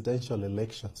 presidential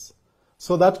elections.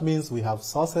 So that means we have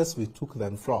sources we took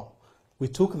them from. We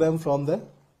took them from the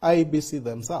IEBC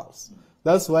themselves.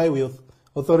 That's why we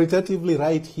authoritatively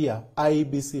write here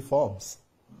IEBC forms.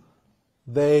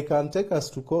 They can take us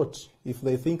to court if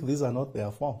they think these are not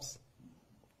their forms.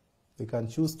 They can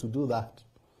choose to do that.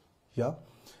 Yeah.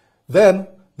 Then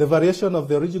the variation of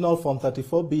the original Form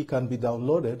 34B can be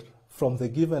downloaded from the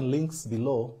given links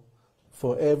below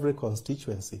for every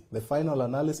constituency. The final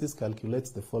analysis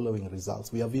calculates the following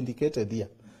results. We have indicated here.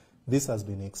 This has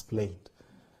been explained.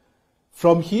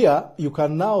 From here, you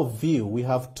can now view, we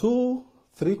have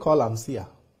three columns here.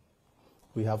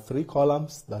 We have 3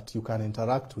 columns that you can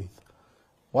interact with.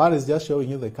 One is just showing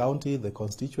you the county, the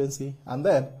constituency, and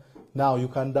then now you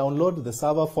can download the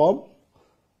server form,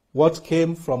 what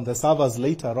came from the servers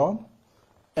later on,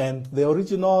 and the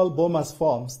original Bomas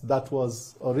forms that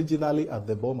was originally at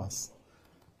the Bomas.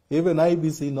 Even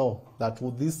IBC know that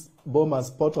this Bomas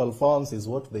portal forms is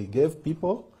what they gave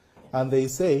people, and they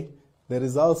say the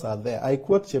results are there. I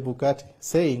quote Chebukati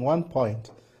saying one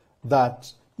point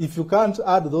that if you can't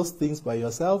add those things by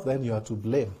yourself, then you are to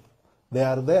blame. They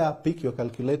are there, pick your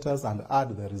calculators and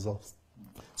add the results.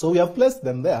 So we have placed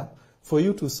them there for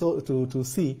you to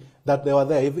see that they were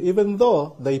there, even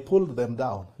though they pulled them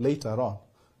down later on.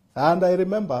 And I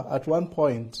remember at one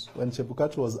point when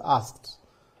Chebukati was asked,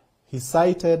 he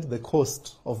cited the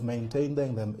cost of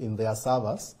maintaining them in their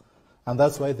servers, and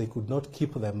that's why they could not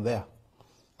keep them there.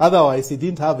 Otherwise, he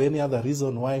didn't have any other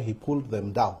reason why he pulled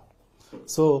them down.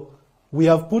 So we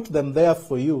have put them there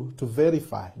for you to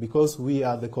verify because we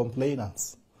are the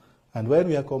complainants. And when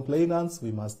we are complainants,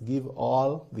 we must give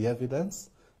all the evidence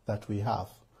that we have.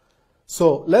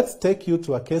 So let's take you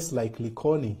to a case like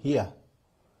Likoni here.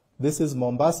 This is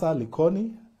Mombasa,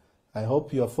 Likoni. I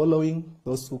hope you are following,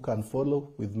 those who can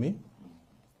follow with me.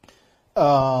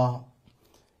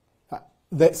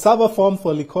 The server form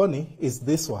for Likoni is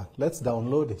this one. Let's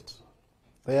download it.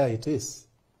 There it is.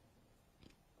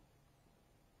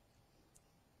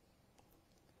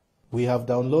 We have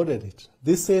downloaded it.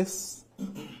 This is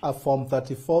a Form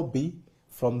 34B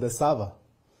from the server.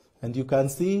 And you can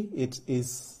see it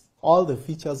is all the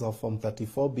features of Form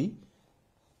 34B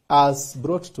as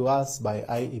brought to us by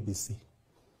IEBC.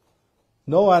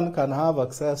 No one can have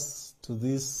access to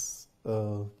these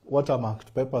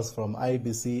watermarked papers from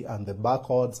IEBC and the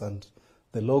barcodes and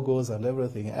the logos and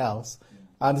everything else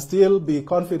and still be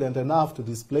confident enough to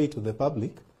display to the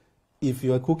public if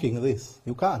you are cooking this.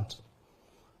 You can't.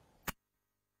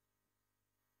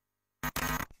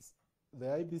 The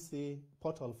IEBC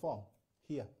portal form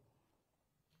here.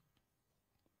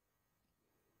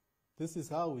 This is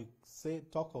how we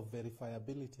talk of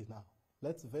verifiability now.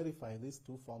 Let's verify these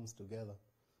 2 forms together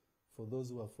for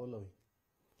those who are following.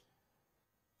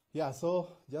 Yeah, so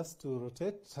just to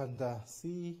rotate and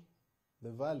see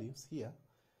the values here,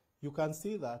 you can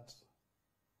see that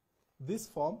this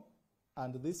form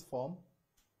and this form,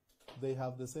 they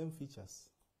have the same features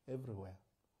everywhere.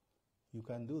 You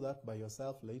can do that by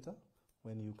yourself later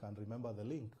when you can remember the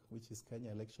link, which is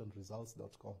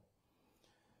kenyaelectionresults.com.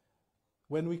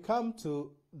 When we come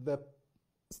to the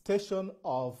station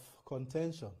of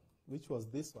contention, which was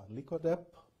this one, Likodep,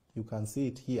 you can see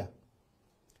it here.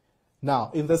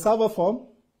 Now, in the server form,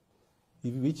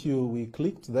 which we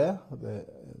clicked there,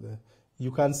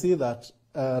 you can see that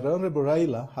Honorable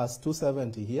Raila has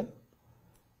 270 here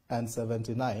and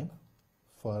 79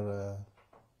 for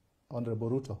Honorable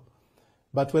Ruto.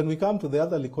 But when we come to the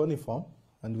other Likoni form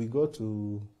and we go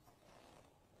to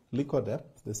Likodep,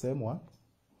 the same one,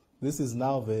 this is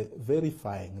now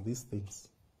verifying these things.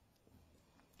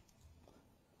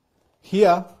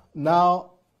 Here,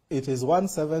 now it is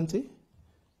 170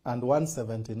 and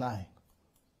 179.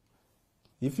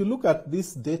 If you look at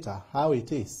this data, how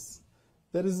it is,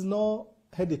 there is no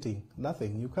editing,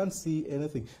 nothing. You can't see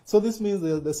anything. So this means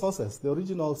the sources, the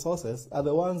original sources, are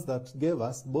the ones that gave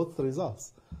us both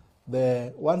results,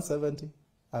 the 170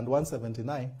 and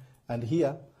 179. And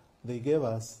here, they gave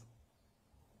us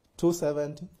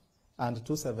 270 and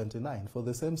 279 for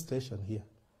the same station here.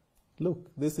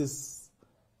 Look, this is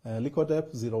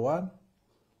Likodep 01.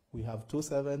 We have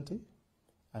 270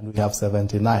 and we have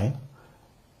 79.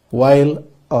 while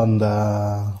on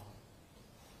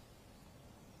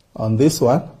this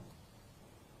one,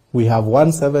 we have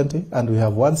 170 and we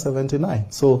have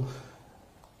 179. So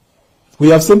we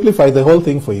have simplified the whole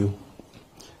thing for you.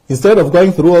 Instead of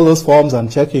going through all those forms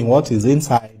and checking what is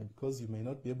inside, because you may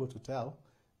not be able to tell,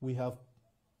 we have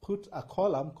put a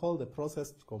column called the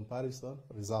processed comparison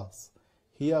results.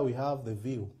 Here we have the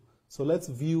view. So let's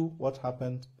view what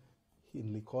happened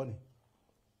in Likoni.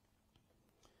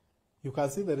 You can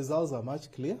see the results are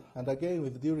much clearer. And again,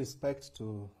 with due respect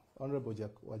to Honorable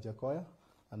Wajakoya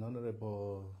and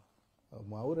Honorable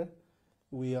Mwaure,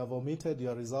 we have omitted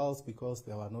your results because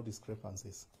there were no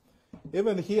discrepancies.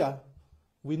 Even here,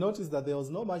 we noticed that there was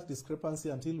no much discrepancy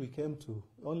until we came to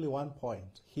only one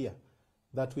point here,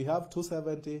 that we have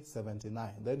 270, 79.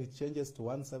 Then it changes to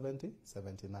 170,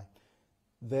 79.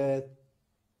 The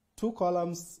two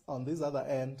columns on this other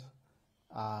end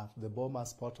are the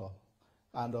Bomas portal.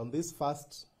 And on these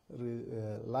first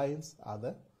lines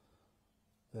are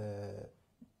the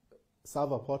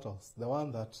server portals, the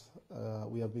one that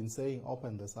we have been saying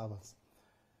open the servers.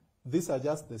 These are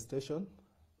just the station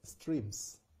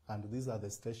streams, and these are the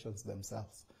stations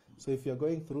themselves. So if you're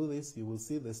going through this, you will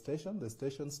see the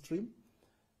station stream,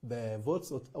 the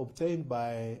votes obtained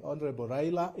by Honorable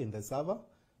Raila in the server,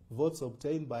 votes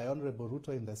obtained by Honorable Ruto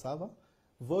in the server,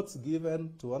 votes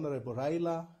given to Honorable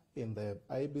Raila in the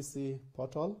IBC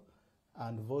portal,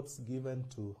 and votes given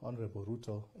to Honorable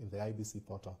Ruto in the IBC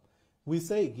portal. We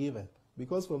say given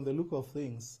because from the look of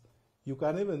things, you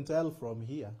can even tell from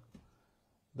here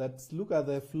that look at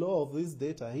the flow of this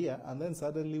data here, and then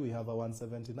suddenly we have a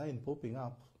 179 popping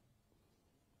up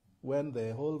when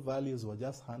the whole values were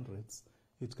just hundreds.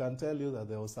 It can tell you that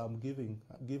there was some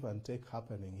give and take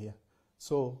happening here.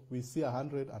 So we see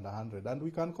 100 and 100, and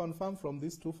we can confirm from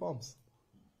these two forms.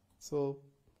 So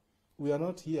we are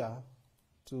not here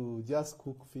to just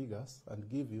cook figures and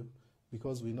give you,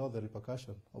 because we know the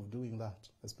repercussion of doing that,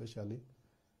 especially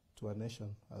to a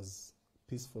nation as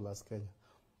peaceful as Kenya.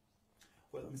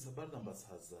 Well, Mr. Barnabas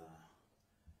has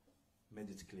made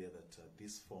it clear that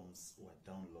these forms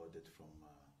were downloaded from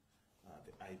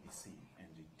the IBC, and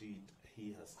indeed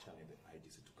he has challenged the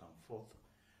IBC to come forth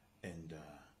and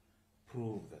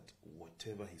prove that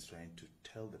whatever he's trying to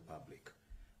tell the public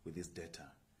with this data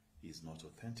is not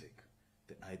authentic.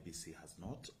 The IBC has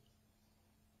not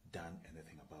done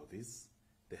anything about this.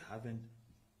 They haven't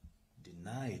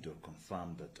denied or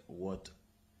confirmed that what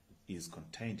is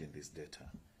contained in this data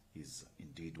is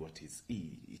indeed what is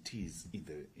it is in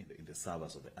the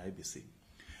servers of the IBC.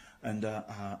 And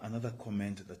another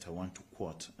comment that I want to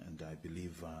quote, and I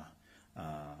believe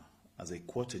as I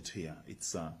quote it here,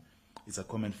 it's a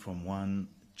comment from one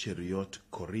Cheriot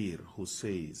Korir who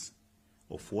says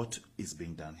of what is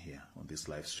being done here on this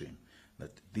live stream,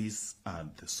 that these are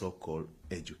the so-called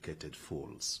educated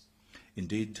fools.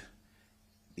 Indeed,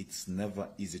 it's never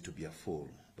easy to be a fool,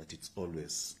 but it's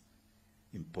always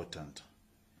important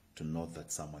to know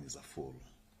that someone is a fool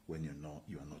when you know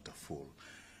you are not a fool.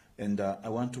 And I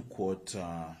want to quote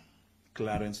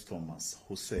Clarence Thomas,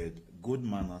 who said, "Good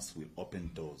manners will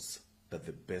open doors that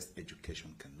the best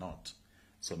education cannot."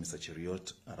 So, Mr.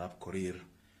 Cheriot Arab Korir,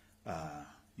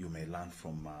 you may learn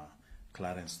from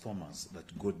Clarence Thomas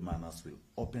that good manners will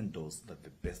open doors that the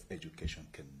best education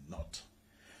cannot.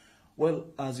 Well,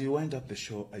 as you wind up the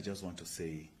show, I just want to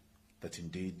say that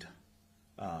indeed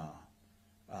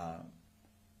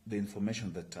the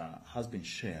information that has been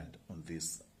shared on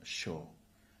this show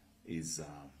is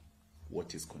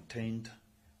what is contained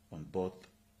on both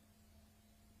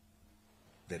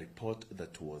the report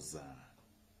that was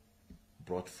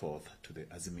brought forth to the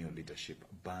Azimio leadership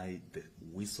by the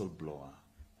whistleblower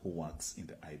who works in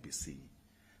the IBC,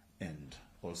 and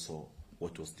also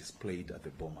what was displayed at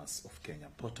the Bomas of Kenya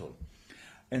portal.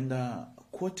 And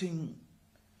quoting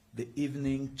the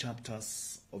evening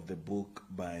chapters of the book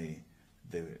by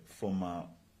the former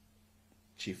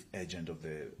chief agent of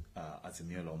the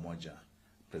Azimio la Umoja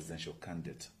presidential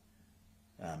candidate,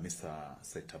 Mr.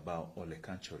 Saitabao Ole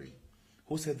Kanchori,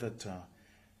 who said that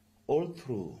all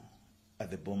through at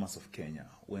the Bomas of Kenya,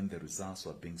 when the results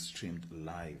were being streamed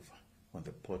live on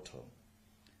the portal,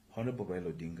 Honorable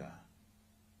Raila Odinga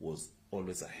was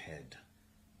always ahead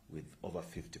with over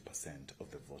 50%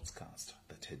 of the votes cast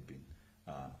that had been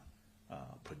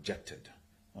projected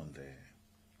on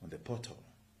the portal.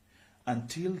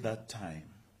 Until that time,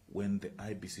 when the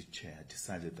IBC chair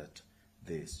decided that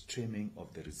the streaming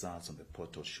of the results on the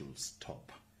portal should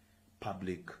stop,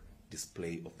 public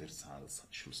display of the results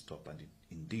should stop, and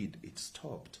indeed it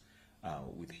stopped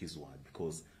with his word,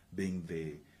 because being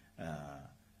the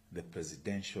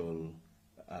presidential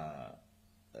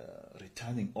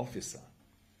returning officer,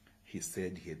 he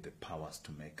said he had the powers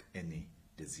to make any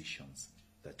decisions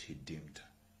that he deemed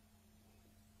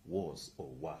was or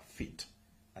were fit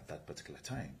at that particular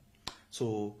time.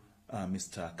 So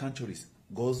Mr. Kanchori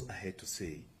goes ahead to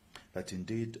say that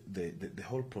indeed the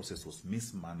whole process was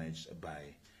mismanaged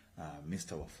by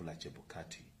Mr. Wafula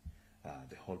Chebukati.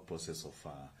 The whole process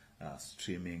of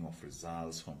streaming of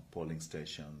results from polling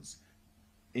stations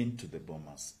into the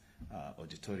Bomas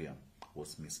auditorium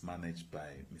was mismanaged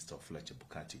by Mr. Wafula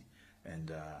Chebukati.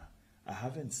 And I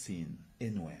haven't seen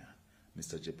anywhere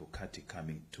Mr. Chebukati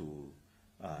coming to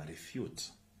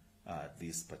refute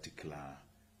this particular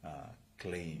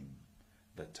claim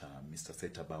that Mr.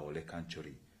 Setaba Ole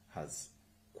Kanchori has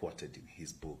quoted in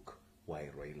his book, Why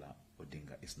Raila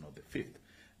Odinga is Not the Fifth.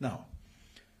 Now,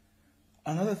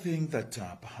 another thing that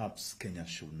perhaps Kenya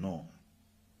should know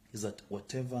is that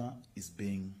whatever is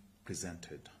being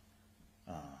presented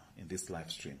in this live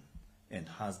stream and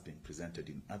has been presented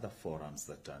in other forums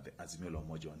that the Azimio la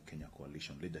Umoja One Kenya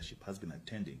Coalition leadership has been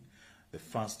attending. The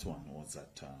first one was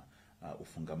at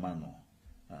Ufungamano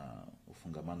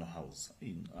House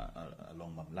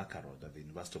along Mamlaka Road at the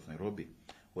University of Nairobi,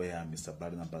 where Mr.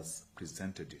 Barnabas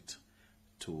presented it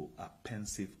to a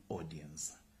pensive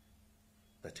audience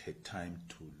that had time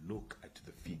to look at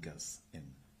the figures and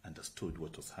understood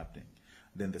what was happening.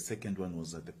 Then the second one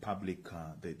was at the public,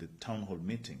 the town hall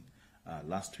meeting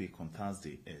last week on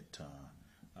Thursday at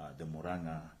the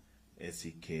Moranga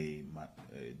SEK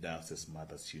Diocese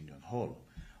Mothers Union Hall,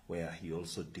 where he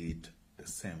also did the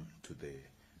same to the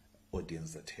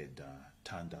audience that had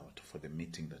turned out for the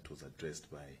meeting that was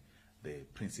addressed by the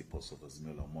principals of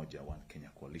Azimio la Umoja One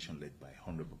Kenya Coalition led by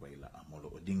Honorable Raila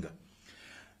Amolo Odinga.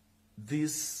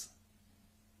 This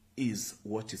is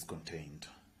what is contained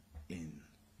in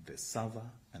the server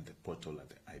and the portal at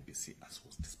the IBC as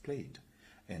was displayed.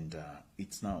 And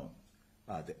it's now,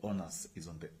 the onus is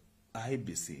on the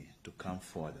IBC to come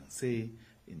forward and say,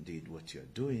 indeed, what you're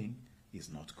doing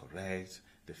is not correct.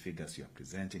 The figures you are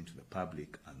presenting to the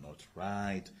public are not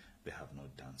right. They have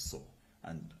not done so.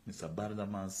 And Mr.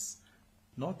 Bardamas,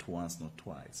 not once, not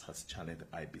twice, has challenged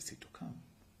the IBC to come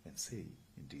and say,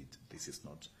 indeed, this is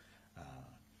not,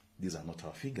 these are not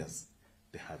our figures.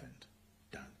 They haven't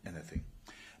done anything.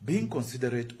 Being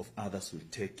considerate of others will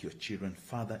take your children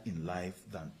further in life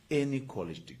than any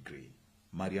college degree,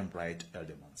 Mariam Wright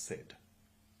Elderman said.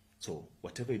 So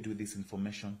whatever you do with this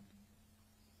information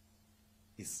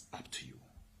is up to you.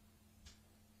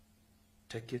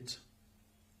 Take it,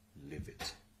 leave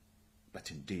it. But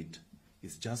indeed,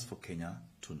 it's just for Kenya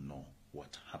to know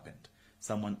what happened.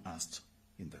 Someone asked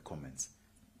in the comments,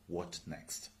 what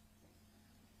next?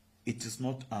 It is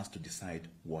not us to decide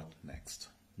what next.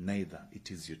 Neither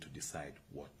it is you to decide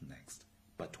what next.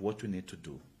 But what we need to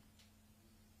do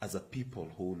as a people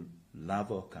who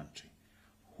love our country,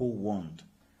 who want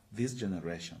this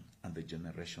generation and the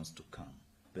generations to come,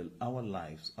 our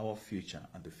lives, our future,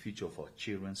 and the future of our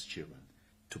children's children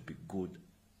to be good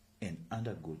and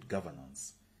under good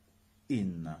governance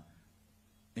in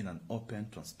an open,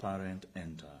 transparent,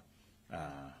 and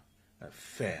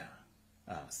fair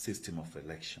system of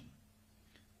election.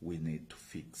 We need to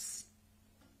fix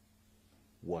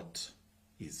what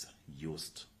is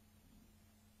used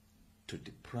to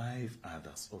deprive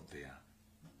others of their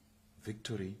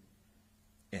victory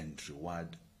and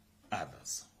reward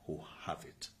others who have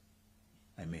it.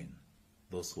 I mean,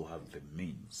 those who have the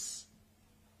means.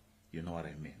 You know what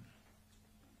I mean?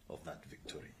 Of that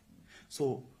victory.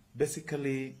 So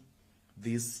basically,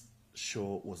 this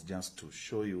show was just to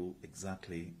show you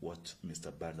exactly what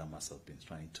Mr. Bardamas has been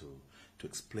trying to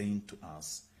explain to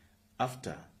us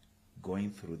after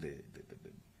going through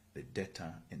the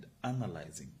data and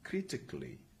analyzing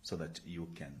critically so that you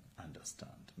can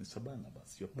understand. Mr.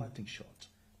 Barnabas, your parting shot,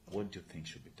 what do you think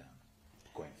should be done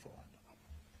going forward?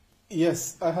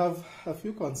 Yes, I have a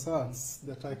few concerns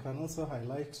that I can also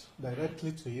highlight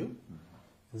directly to you,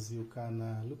 as you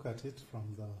can look at it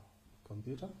from the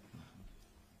computer.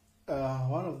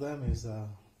 One of them is,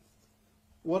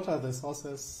 what are the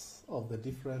sources of the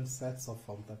different sets of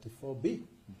Form 34B?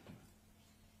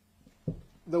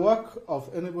 The work of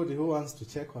anybody who wants to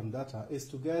check on data is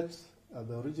to get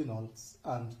the originals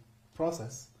and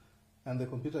process, and the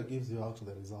computer gives you out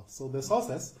the results. So the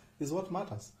sources is what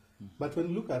matters. But when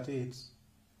you look at it,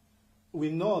 we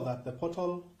know that the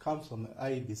portal comes from the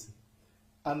IEBC.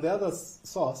 And the other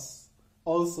source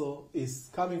also is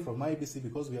coming from IEBC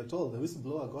because we are told the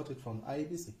whistleblower got it from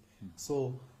IEBC.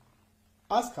 So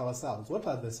ask ourselves, what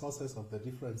are the sources of the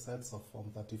different sets of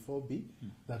Form 34B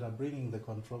that are bringing the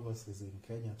controversies in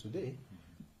Kenya today?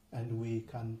 And we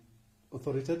can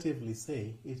authoritatively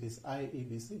say it is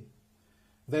IEBC.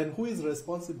 then who is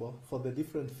responsible for the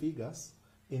different figures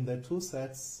in the two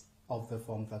sets of the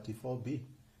Form 34B?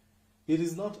 It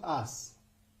is not us.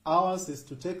 Ours is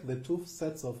to take the two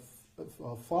sets of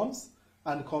forms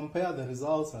and compare the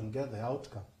results and get the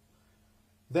outcome.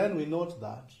 Then we note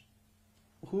that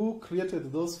who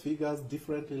created those figures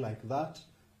differently like that?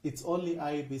 It's only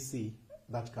IEBC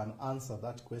that can answer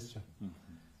that question.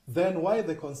 Then why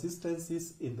the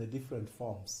consistencies in the different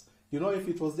forms? You know, if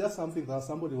it was just something that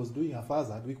somebody was doing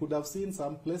haphazard, we could have seen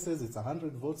some places it's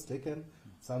 100 votes taken,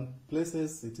 some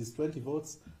places it is 20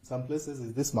 votes, some places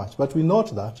it's this much. But we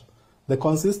note that the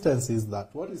consistency is that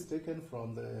what is taken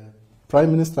from the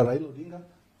Prime Minister Raila Odinga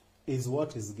is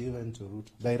what is given to Ruto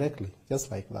directly,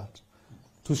 just like that.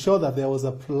 To show that there was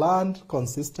a planned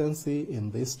consistency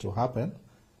in this to happen,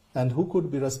 and who could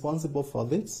be responsible for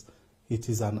this? It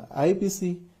is an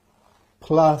IBC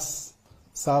plus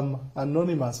some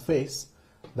anonymous face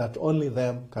that only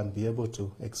them can be able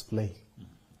to explain.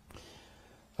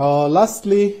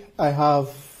 Lastly, I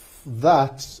have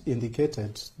that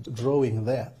indicated, drawing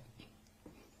there.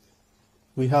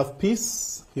 We have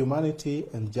peace, humanity,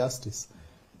 and justice.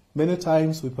 Many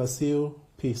times we pursue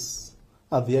peace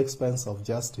at the expense of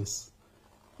justice.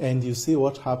 And you see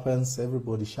what happens,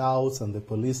 everybody shouts and the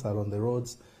police are on the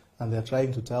roads and they're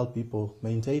trying to tell people,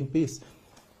 maintain peace.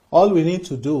 All we need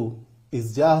to do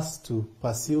is just to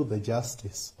pursue the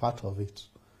justice part of it.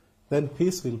 Then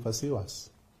peace will pursue us.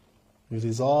 It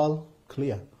is all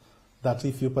clear that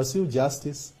if you pursue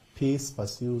justice, peace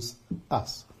pursues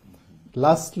us.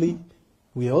 Lastly,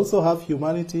 we also have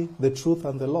humanity, the truth,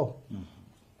 and the law.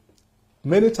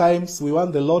 Many times we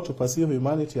want the law to pursue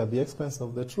humanity at the expense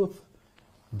of the truth.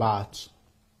 But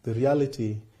the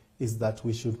reality is that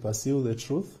we should pursue the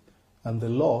truth, and the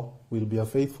law will be a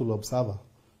faithful observer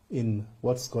in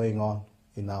what's going on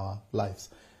in our lives.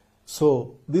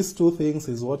 So these two things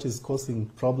is what is causing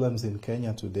problems in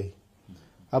Kenya today.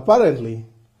 Apparently,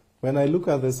 when I look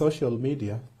at the social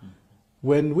media,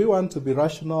 when we want to be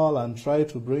rational and try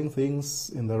to bring things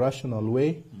in the rational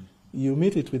way, you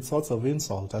meet it with sorts of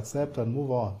insult, accept and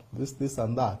move on, this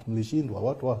and that,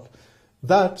 mlishindwa, what.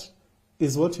 That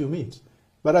is what you meet.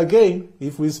 But again,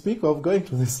 if we speak of going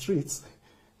to the streets,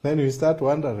 then we start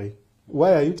wondering,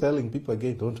 why are you telling people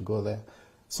again, don't go there?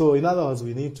 So in other words,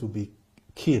 we need to be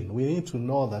keen. We need to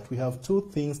know that we have two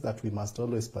things that we must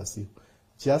always pursue.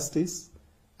 Justice,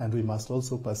 and we must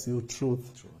also pursue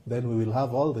truth. Then we will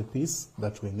have all the peace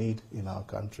that we need in our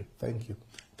country. Thank you.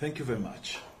 Thank you very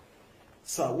much.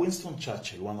 Sir Winston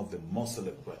Churchill, one of the most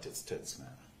celebrated statesmen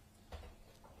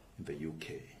in the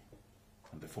UK,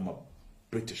 and the former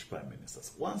British Prime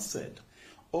Ministers, once said,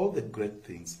 all the great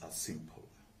things are simple,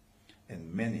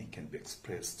 and many can be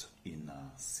expressed in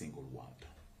a single word.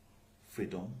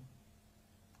 Freedom,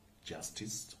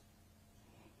 justice,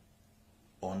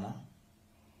 honor,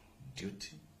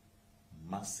 duty,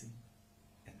 mercy,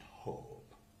 and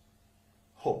hope.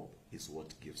 Hope is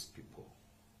what gives people,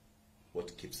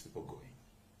 what keeps people going.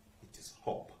 It is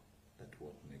hope that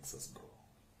what makes us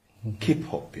go. Keep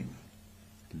hoping.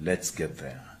 Let's get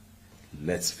there.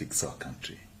 Let's fix our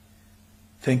country.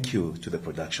 Thank you to the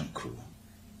production crew.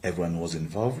 Everyone was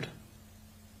involved.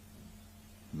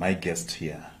 My guest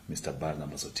here, Mr.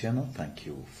 Barnabas Otieno, thank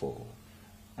you for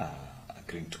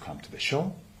agreeing to come to the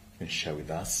show and share with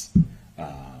us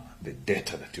the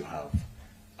data that you have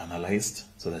analyzed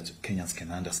so that Kenyans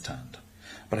can understand.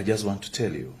 But I just want to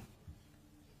tell you,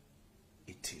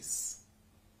 it is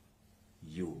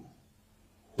you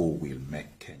who will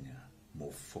make Kenya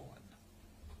move forward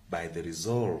by the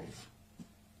resolve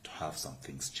to have some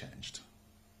things changed.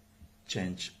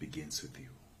 Change begins with you.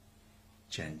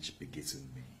 Change begins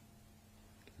with me.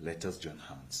 Let us join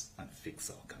hands and fix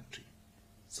our country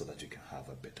so that we can have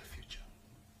a better future.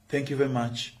 Thank you very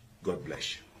much. God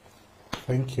bless you.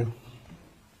 Thank you.